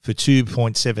buy for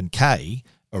 $2.7K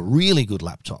a really good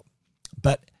laptop.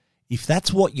 But if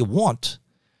that's what you want,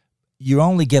 you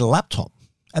only get a laptop.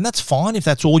 And that's fine if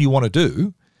that's all you want to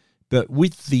do. But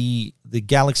with the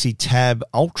Galaxy Tab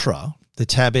Ultra, the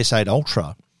Tab S8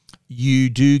 Ultra, you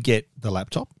do get the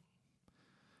laptop.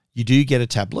 You do get a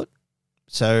tablet.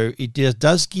 So it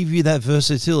does give you that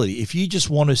versatility. If you just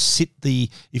want to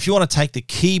if you want to take the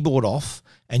keyboard off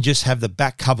and just have the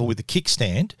back cover with the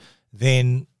kickstand,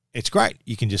 then it's great.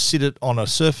 You can just sit it on a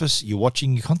surface. You're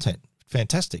watching your content.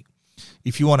 Fantastic.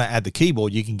 If you want to add the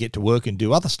keyboard, you can get to work and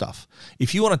do other stuff.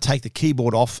 If you want to take the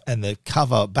keyboard off and the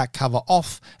back cover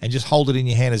off and just hold it in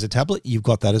your hand as a tablet, you've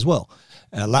got that as well.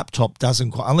 A laptop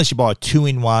doesn't quite, unless you buy a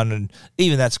 2-in-1, and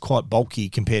even that's quite bulky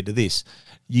compared to this.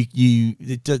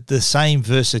 The same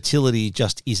versatility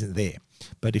just isn't there.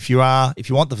 But if you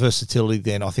want the versatility,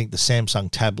 then I think the Samsung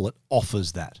tablet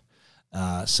offers that.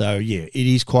 It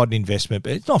is quite an investment,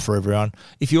 but it's not for everyone.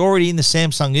 If you're already in the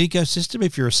Samsung ecosystem,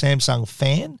 if you're a Samsung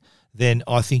fan, then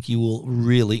I think you will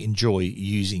really enjoy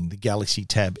using the Galaxy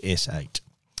Tab S8.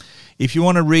 If you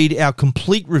want to read our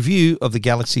complete review of the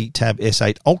Galaxy Tab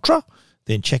S8 Ultra,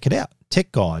 then check it out,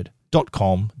 techguide.com.au.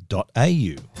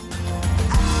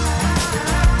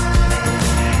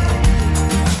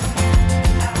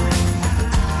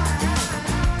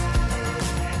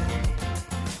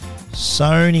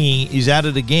 Sony is at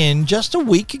it again. Just a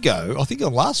week ago, I think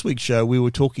on last week's show, we were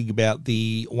talking about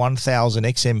the 1000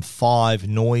 XM5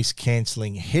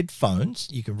 noise-cancelling headphones.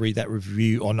 You can read that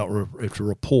review, or not a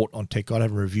report on Tech Guide. I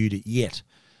haven't reviewed it yet,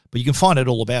 but you can find out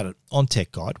all about it on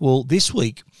Tech Guide. Well, this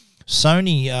week,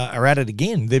 Sony are at it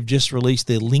again. They've just released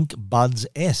their Link Buds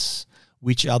S,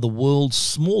 which are the world's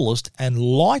smallest and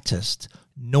lightest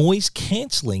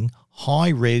noise-cancelling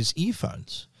high-res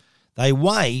earphones. They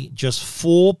weigh just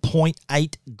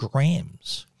 4.8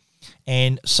 grams.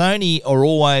 And Sony are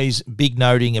always big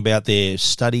noting about their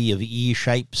study of ear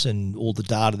shapes and all the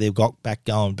data they've got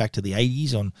going back to the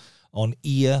 80s on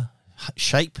ear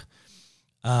shape.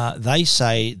 They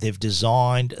say they've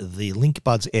designed the Link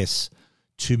Buds S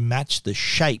to match the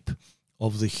shape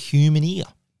of the human ear.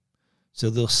 So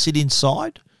they'll sit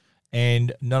inside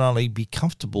and not only be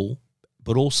comfortable,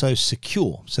 but also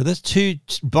secure. So there's two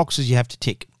boxes you have to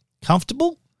tick.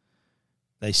 Comfortable,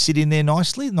 they sit in there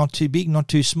nicely, not too big, not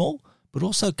too small, but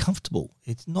also comfortable.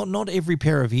 It's not every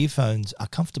pair of earphones are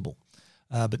comfortable,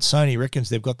 but Sony reckons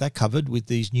they've got that covered with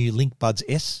these new Link Buds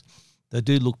S. They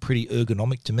do look pretty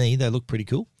ergonomic to me. They look pretty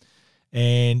cool.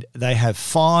 And they have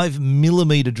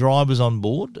 5mm drivers on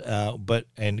board,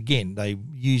 and again, they're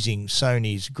using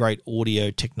Sony's great audio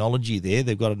technology there.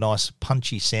 They've got a nice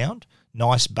punchy sound,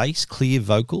 nice bass, clear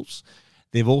vocals.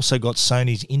 They've also got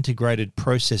Sony's integrated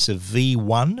processor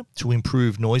V1 to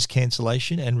improve noise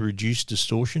cancellation and reduce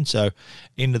distortion. So,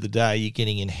 end of the day, you're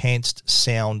getting enhanced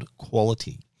sound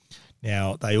quality.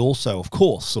 Now, they also, of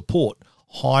course, support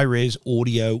high-res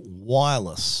audio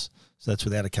wireless. So that's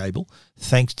without a cable,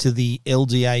 thanks to the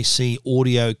LDAC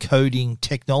audio coding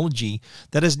technology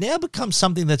that has now become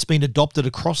something that's been adopted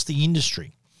across the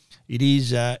industry. It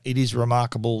is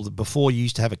remarkable that before you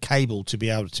used to have a cable to be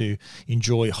able to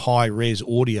enjoy high-res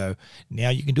audio. Now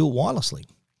you can do it wirelessly.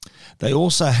 They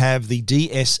also have the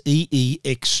DSEE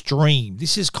Extreme.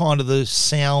 This is kind of the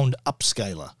sound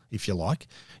upscaler, if you like.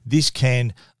 This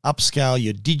can upscale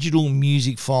your digital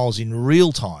music files in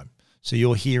real time, so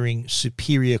you're hearing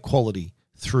superior quality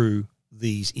through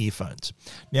these earphones.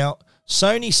 Now,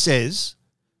 Sony says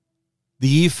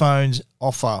the earphones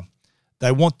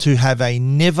they want to have a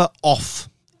never-off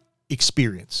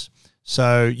experience.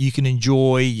 So you can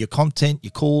enjoy your content, your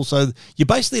calls. So you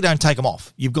basically don't take them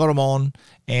off. You've got them on,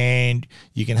 and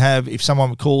you can have, if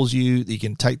someone calls you, you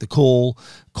can take the call.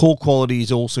 Call quality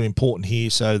is also important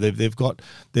here. So they've got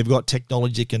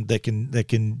technology that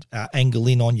can angle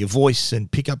in on your voice and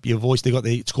pick up your voice.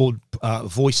 It's called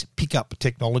voice pickup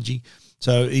technology.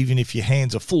 So even if your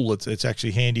hands are full, it's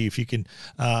actually handy if you can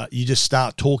you just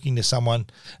start talking to someone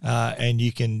and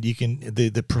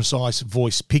the precise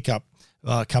voice pickup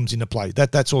comes into play.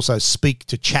 That's also speak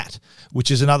to chat, which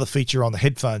is another feature on the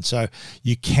headphones. So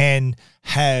you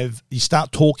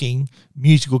start talking,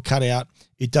 music will cut out.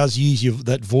 It does use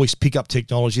that voice pickup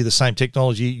technology, the same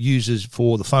technology it uses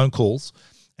for the phone calls,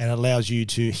 and it allows you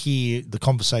to hear the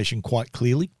conversation quite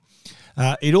clearly.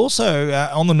 It also,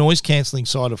 on the noise cancelling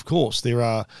side, of course, there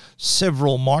are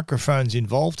several microphones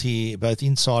involved here, both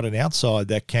inside and outside,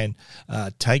 that can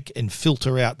take and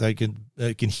filter out. They can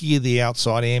hear the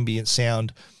outside ambient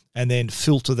sound and then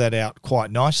filter that out quite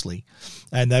nicely.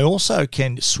 And they also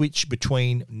can switch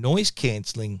between noise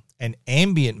cancelling and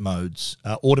ambient modes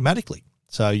automatically.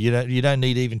 So you don't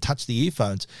need to even touch the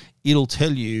earphones. It'll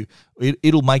tell you,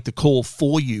 it'll make the call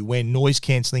for you when noise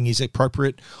cancelling is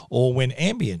appropriate or when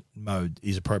ambient mode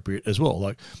is appropriate as well.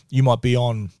 Like you might be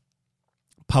on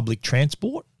public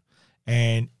transport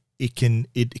and it can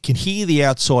hear the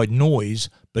outside noise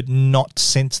but not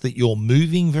sense that you're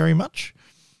moving very much.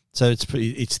 So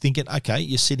it's thinking, okay,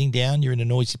 you're sitting down, you're in a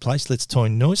noisy place, let's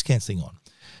turn noise cancelling on.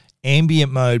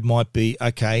 Ambient mode might be,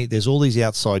 okay, there's all these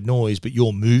outside noise, but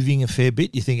you're moving a fair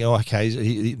bit. You think, oh, okay,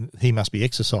 he must be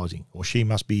exercising or she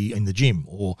must be in the gym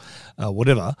or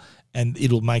whatever, and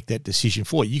it'll make that decision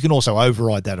for you. You can also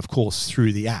override that, of course,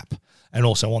 through the app and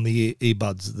also on the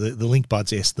earbuds, the Link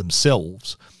Buds S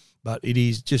themselves. But it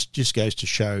is just goes to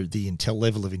show the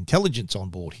level of intelligence on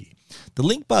board here. The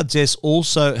Link Buds S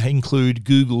also include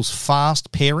Google's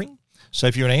fast pairing. So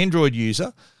if you're an Android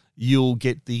user, you'll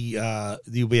be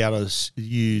able to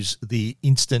use the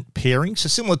instant pairing. So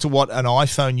similar to what an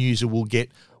iPhone user will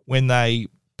get when they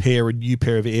pair a new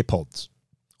pair of AirPods.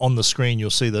 On the screen, you'll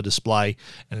see the display,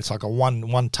 and it's like a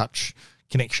one-touch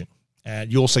connection.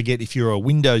 And you also get, if you're a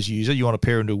Windows user, you want to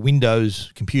pair into a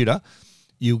Windows computer,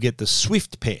 you'll get the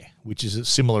Swift pair, which is a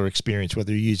similar experience,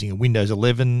 whether you're using a Windows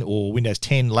 11 or Windows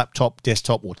 10 laptop,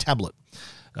 desktop, or tablet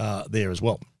there as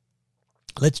well.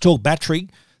 Let's talk battery.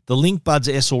 The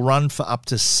LinkBuds S will run for up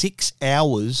to 6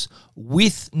 hours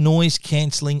with noise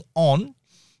cancelling on,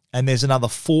 and there's another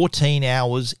 14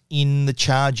 hours in the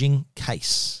charging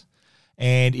case.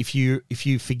 And if you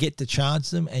forget to charge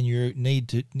them and you need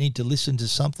to listen to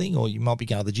something, or you might be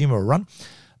going to the gym or a run,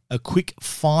 a quick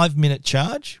 5-minute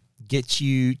charge gets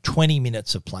you 20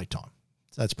 minutes of playtime.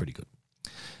 So that's pretty good.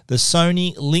 The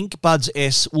Sony LinkBuds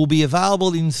S will be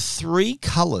available in 3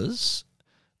 colours,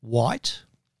 white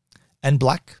and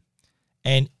black,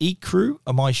 and ecru,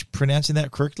 am I pronouncing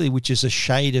that correctly, which is a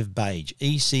shade of beige.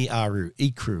 E-C-R-U,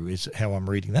 ecru is how I'm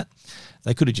reading that.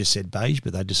 They could have just said beige,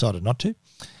 but they decided not to.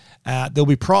 They'll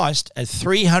be priced at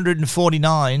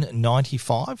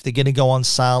 $349.95. They're going to go on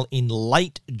sale in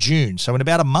late June. So in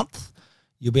about a month,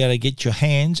 you'll be able to get your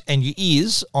hands and your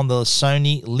ears on the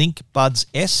Sony LinkBuds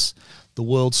S, the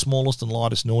world's smallest and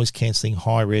lightest noise-cancelling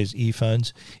high-res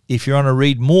earphones. If you want to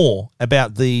read more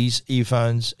about these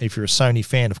earphones, if you're a Sony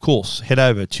fan, of course, head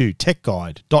over to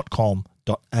techguide.com.au.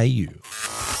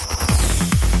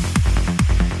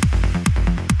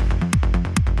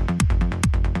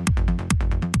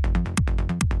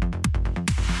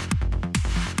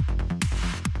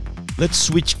 Let's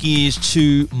switch gears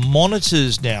to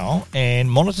monitors now, and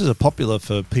monitors are popular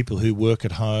for people who work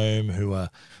at home, who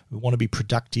want to be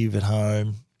productive at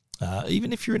home,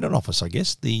 even if you're in an office, I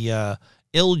guess. The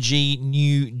LG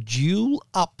new Dual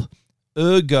Up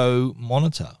Ergo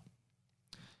monitor.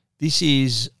 This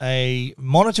is a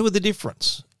monitor with a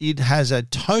difference. It has a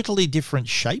totally different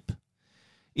shape.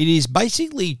 It is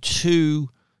basically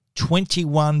 2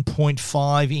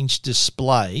 21.5-inch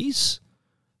displays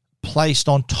placed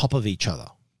on top of each other.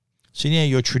 So now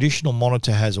your traditional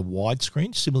monitor has a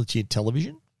widescreen similar to your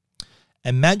television.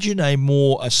 Imagine a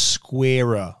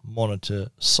squarer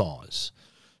monitor size.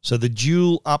 So the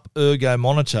Dual Up Ergo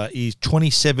monitor is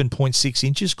 27.6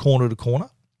 inches corner to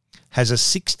corner, has a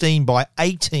 16 by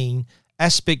 18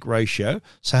 aspect ratio,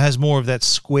 so has more of that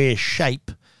square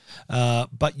shape,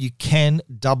 but you can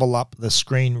double up the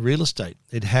screen real estate.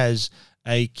 It has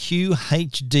a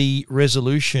QHD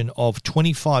resolution of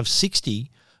 2560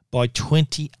 by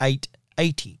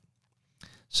 2880.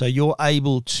 So you're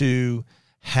able to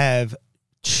have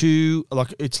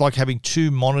it's like having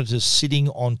 2 monitors sitting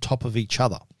on top of each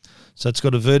other. So it's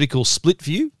got a vertical split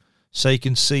view, so you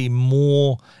can see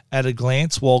more at a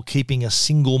glance while keeping a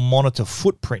single monitor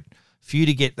footprint. For you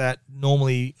to get that,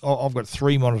 normally, I've got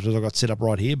 3 monitors I've got set up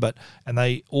right here, and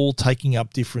they all taking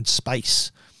up different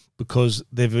space, because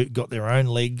they've got their own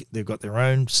leg, they've got their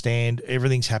own stand,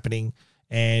 everything's happening.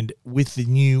 And with the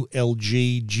new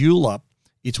LG Dual Up,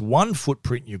 it's one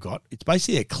footprint you've got. It's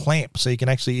basically a clamp, so you can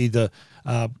actually either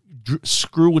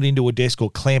screw it into a desk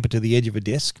or clamp it to the edge of a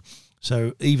desk,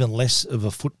 so even less of a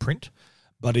footprint.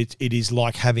 But it is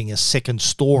like having a second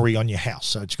story on your house.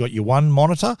 So it's got your one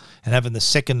monitor and having the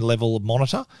second level of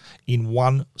monitor in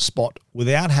one spot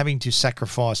without having to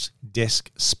sacrifice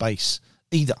desk space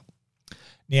either.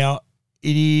 Now,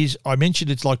 I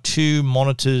mentioned it's like 2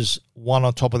 monitors, one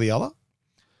on top of the other.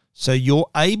 So you're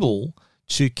able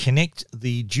to connect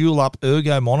the Dual Up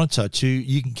Ergo monitor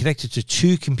you can connect it to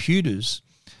 2 computers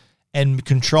and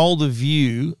control and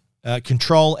view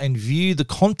the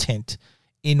content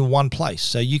in one place.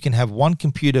 So you can have one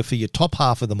computer for your top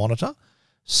half of the monitor,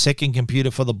 second computer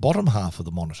for the bottom half of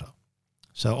the monitor.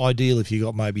 So ideal if you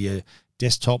got maybe a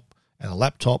desktop and a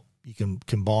laptop, you can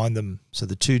combine them so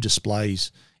the 2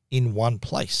 displays in one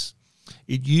place.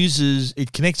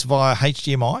 It connects via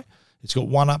HDMI. It's got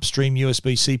 1 upstream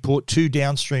USB-C port, 2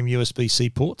 downstream USB-C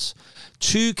ports,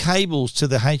 2 cables to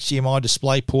the HDMI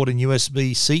display port and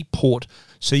USB-C port,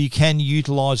 so you can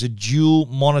utilize a dual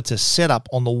monitor setup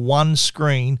on the one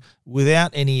screen without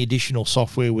any additional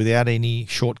software, without any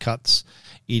shortcuts.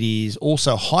 It is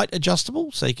also height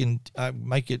adjustable, so you can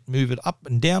move it up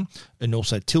and down, and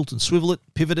also tilt and swivel it,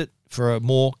 pivot it for a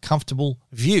more comfortable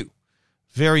view.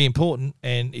 Very important,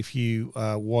 and if you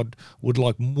would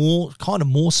like more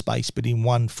space but in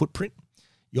one footprint,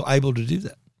 you're able to do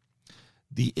that.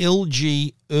 The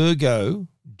LG Ergo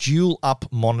Dual Up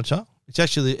monitor, it's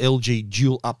actually the LG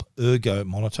Dual Up Ergo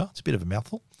monitor. It's a bit of a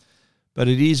mouthful, but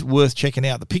it is worth checking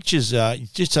out. The pictures,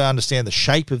 just to understand the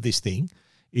shape of this thing,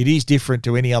 it is different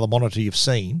to any other monitor you've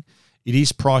seen. It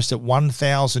is priced at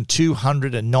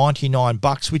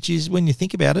 $1,299, which is, when you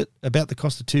think about it, about the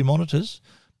cost of 2 monitors.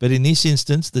 But in this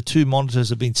instance, the 2 monitors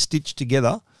have been stitched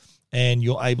together, and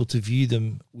you're able to view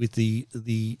them with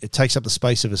it takes up the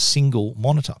space of a single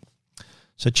monitor.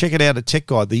 So check it out at Tech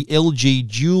Guide. The LG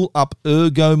Dual Up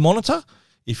Ergo monitor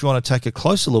If you want to take a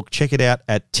closer look, check it out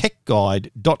at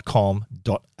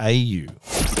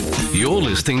techguide.com.au. You're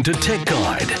listening to Tech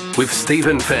Guide with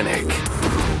Stephen Fennick.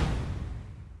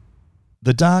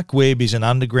 The dark web is an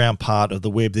underground part of the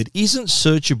web that isn't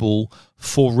searchable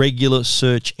for regular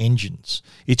search engines.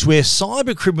 It's where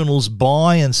cyber criminals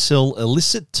buy and sell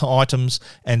illicit items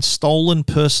and stolen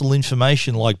personal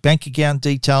information like bank account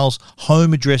details,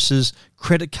 home addresses,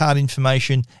 credit card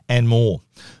information, and more.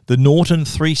 The Norton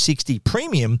 360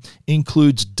 Premium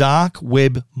includes dark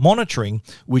web monitoring,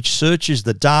 which searches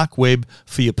the dark web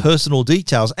for your personal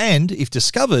details and, if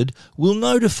discovered, will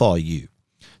notify you.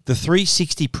 The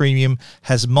 360 Premium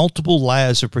has multiple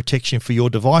layers of protection for your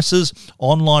devices,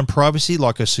 online privacy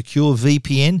like a secure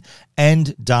VPN,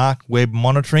 and dark web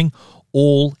monitoring,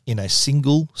 all in a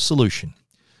single solution.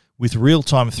 With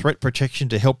real-time threat protection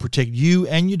to help protect you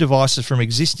and your devices from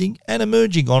existing and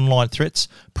emerging online threats,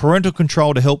 parental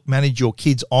control to help manage your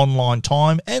kids' online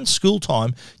time and school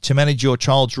time to manage your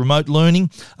child's remote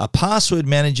learning, a password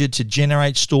manager to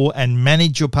generate, store, and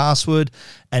manage your password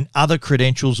and other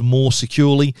credentials more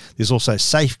securely. There's also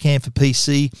SafeCam for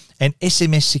PC and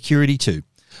SMS security too.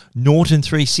 Norton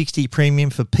 360 Premium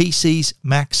for PCs,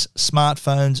 Macs,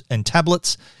 smartphones and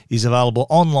tablets is available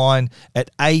online at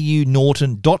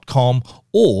aunorton.com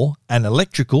or an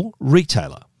electrical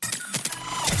retailer.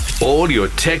 All your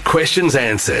tech questions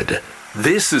answered.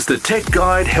 This is the Tech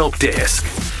Guide Help Desk.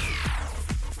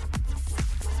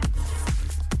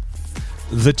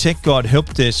 The Tech Guide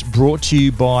Help Desk brought to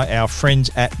you by our friends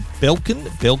at Belkin,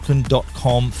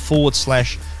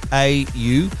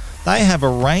 belkin.com/au. They have a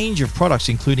range of products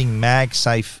including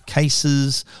MagSafe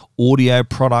cases, audio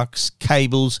products,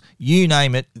 cables, you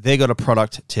name it, they got a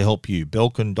product to help you.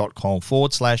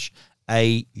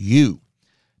 Belkin.com/au.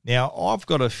 Now, I've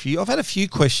had a few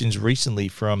questions recently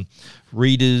from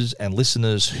readers and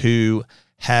listeners who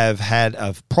have had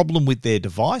a problem with their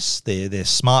device, their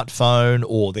smartphone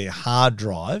or their hard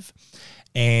drive,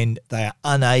 and they are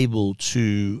unable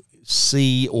to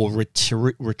see or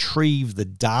retrieve the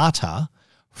data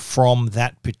from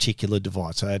that particular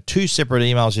device. I had two separate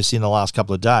emails just in the last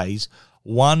couple of days.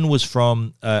 One was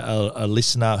from a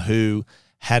listener who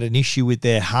had an issue with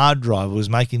their hard drive. It was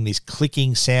making this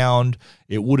clicking sound.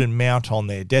 It wouldn't mount on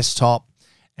their desktop,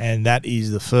 and that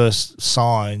is the first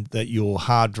sign that your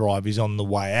hard drive is on the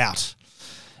way out.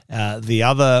 The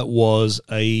other was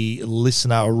a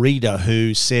listener, a reader,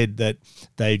 who said that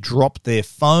they dropped their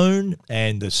phone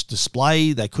and this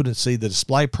display, they couldn't see the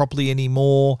display properly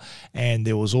anymore, and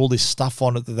there was all this stuff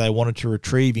on it that they wanted to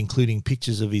retrieve, including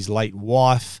pictures of his late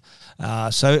wife.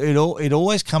 So it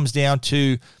always comes down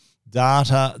to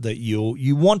data that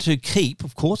you want to keep.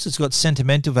 Of course, it's got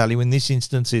sentimental value. In this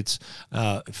instance, it's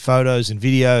photos and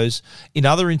videos. In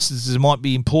other instances, it might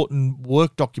be important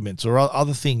work documents or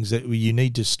other things that you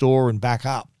need to store and back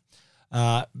up.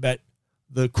 But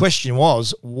the question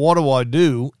was, what do I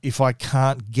do if I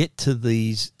can't get to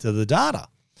the data?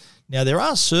 Now, there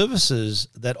are services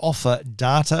that offer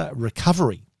data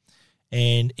recovery.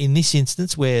 And in this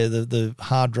instance, where the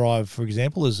hard drive, for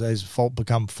example, has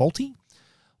become faulty,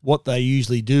 what they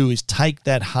usually do is take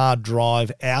that hard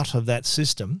drive out of that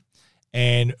system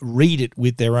and read it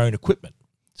with their own equipment.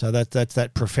 So that's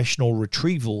that professional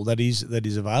retrieval that is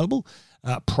available.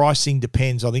 Pricing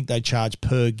depends. I think they charge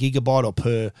per gigabyte or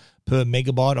per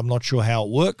megabyte. I'm not sure how it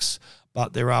works,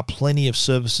 but there are plenty of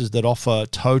services that offer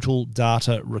total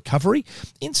data recovery.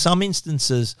 In some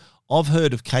instances, I've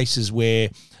heard of cases where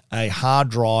a hard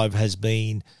drive has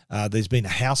been, there's been a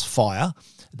house fire,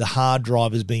 the hard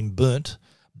drive has been burnt,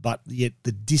 but yet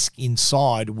the disk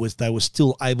inside they were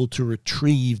still able to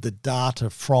retrieve the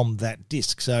data from that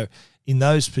disk. So in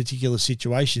those particular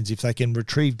situations, if they can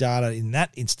retrieve data in that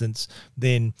instance,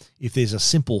 then if there's a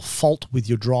simple fault with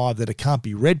your drive that it can't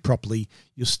be read properly,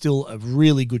 you're still a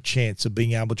really good chance of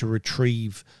being able to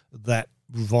retrieve that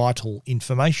vital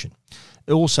information.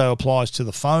 It also applies to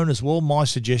the phone as well. My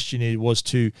suggestion was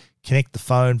to connect the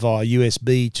phone via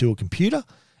USB to a computer,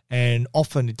 and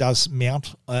often it does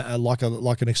mount like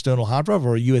an external hard drive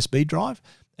or a USB drive,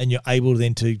 and you're able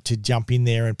then to jump in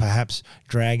there and perhaps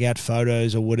drag out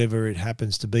photos or whatever it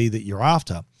happens to be that you're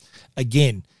after.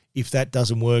 Again, if that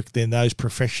doesn't work, then those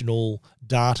professional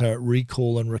data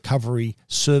recall and recovery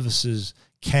services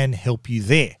can help you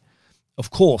there.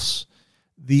 Of course,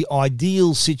 the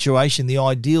ideal situation, the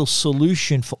ideal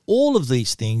solution for all of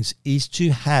these things is to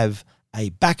have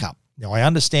a backup. Now, I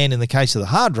understand in the case of the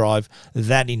hard drive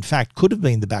that, in fact, could have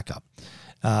been the backup,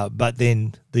 but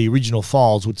then the original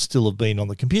files would still have been on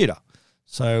the computer.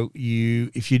 So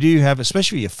if you do have,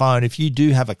 especially your phone, if you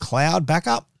do have a cloud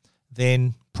backup,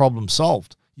 then problem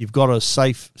solved. You've got a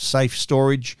safe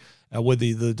storage,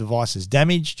 whether the device is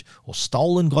damaged or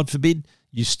stolen, God forbid,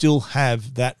 you still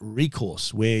have that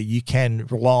recourse where you can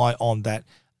rely on that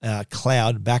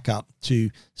cloud backup to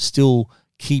still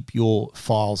keep your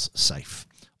files safe.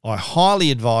 I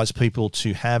highly advise people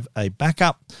to have a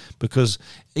backup because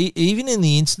even in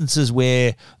the instances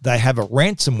where they have a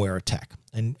ransomware attack,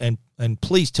 and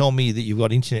please tell me that you've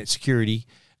got internet security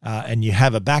and you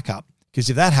have a backup, because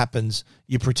if that happens,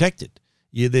 you're protected.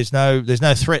 There's no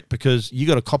threat because you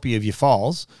got a copy of your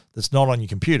files that's not on your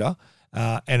computer,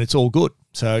 and it's all good.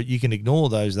 So you can ignore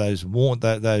those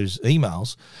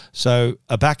emails. So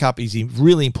a backup is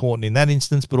really important in that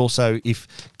instance, but also if,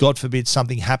 God forbid,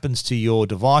 something happens to your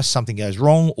device, something goes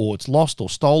wrong or it's lost or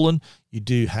stolen, you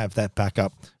do have that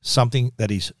backup, something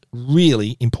that is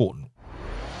really important.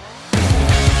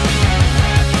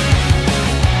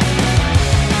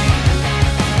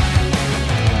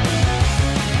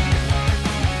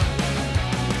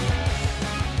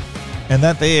 And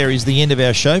that there is the end of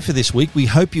our show for this week. We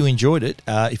hope you enjoyed it.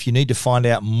 If you need to find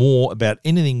out more about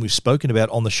anything we've spoken about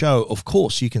on the show, of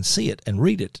course, you can see it and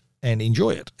read it and enjoy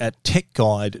it at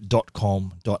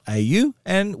techguide.com.au.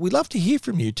 And we'd love to hear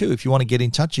from you too. If you want to get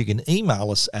in touch, you can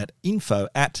email us at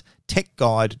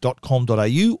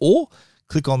info@techguide.com.au or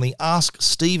click on the Ask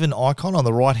Stephen icon on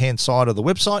the right-hand side of the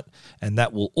website, and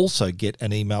that will also get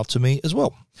an email to me as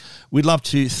well. We'd love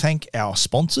to thank our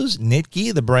sponsors,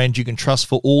 Netgear, the brand you can trust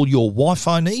for all your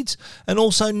Wi-Fi needs, and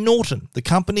also Norton, the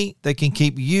company that can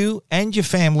keep you and your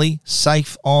family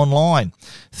safe online.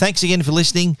 Thanks again for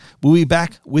listening. We'll be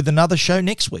back with another show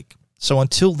next week. So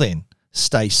until then,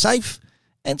 stay safe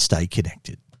and stay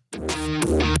connected.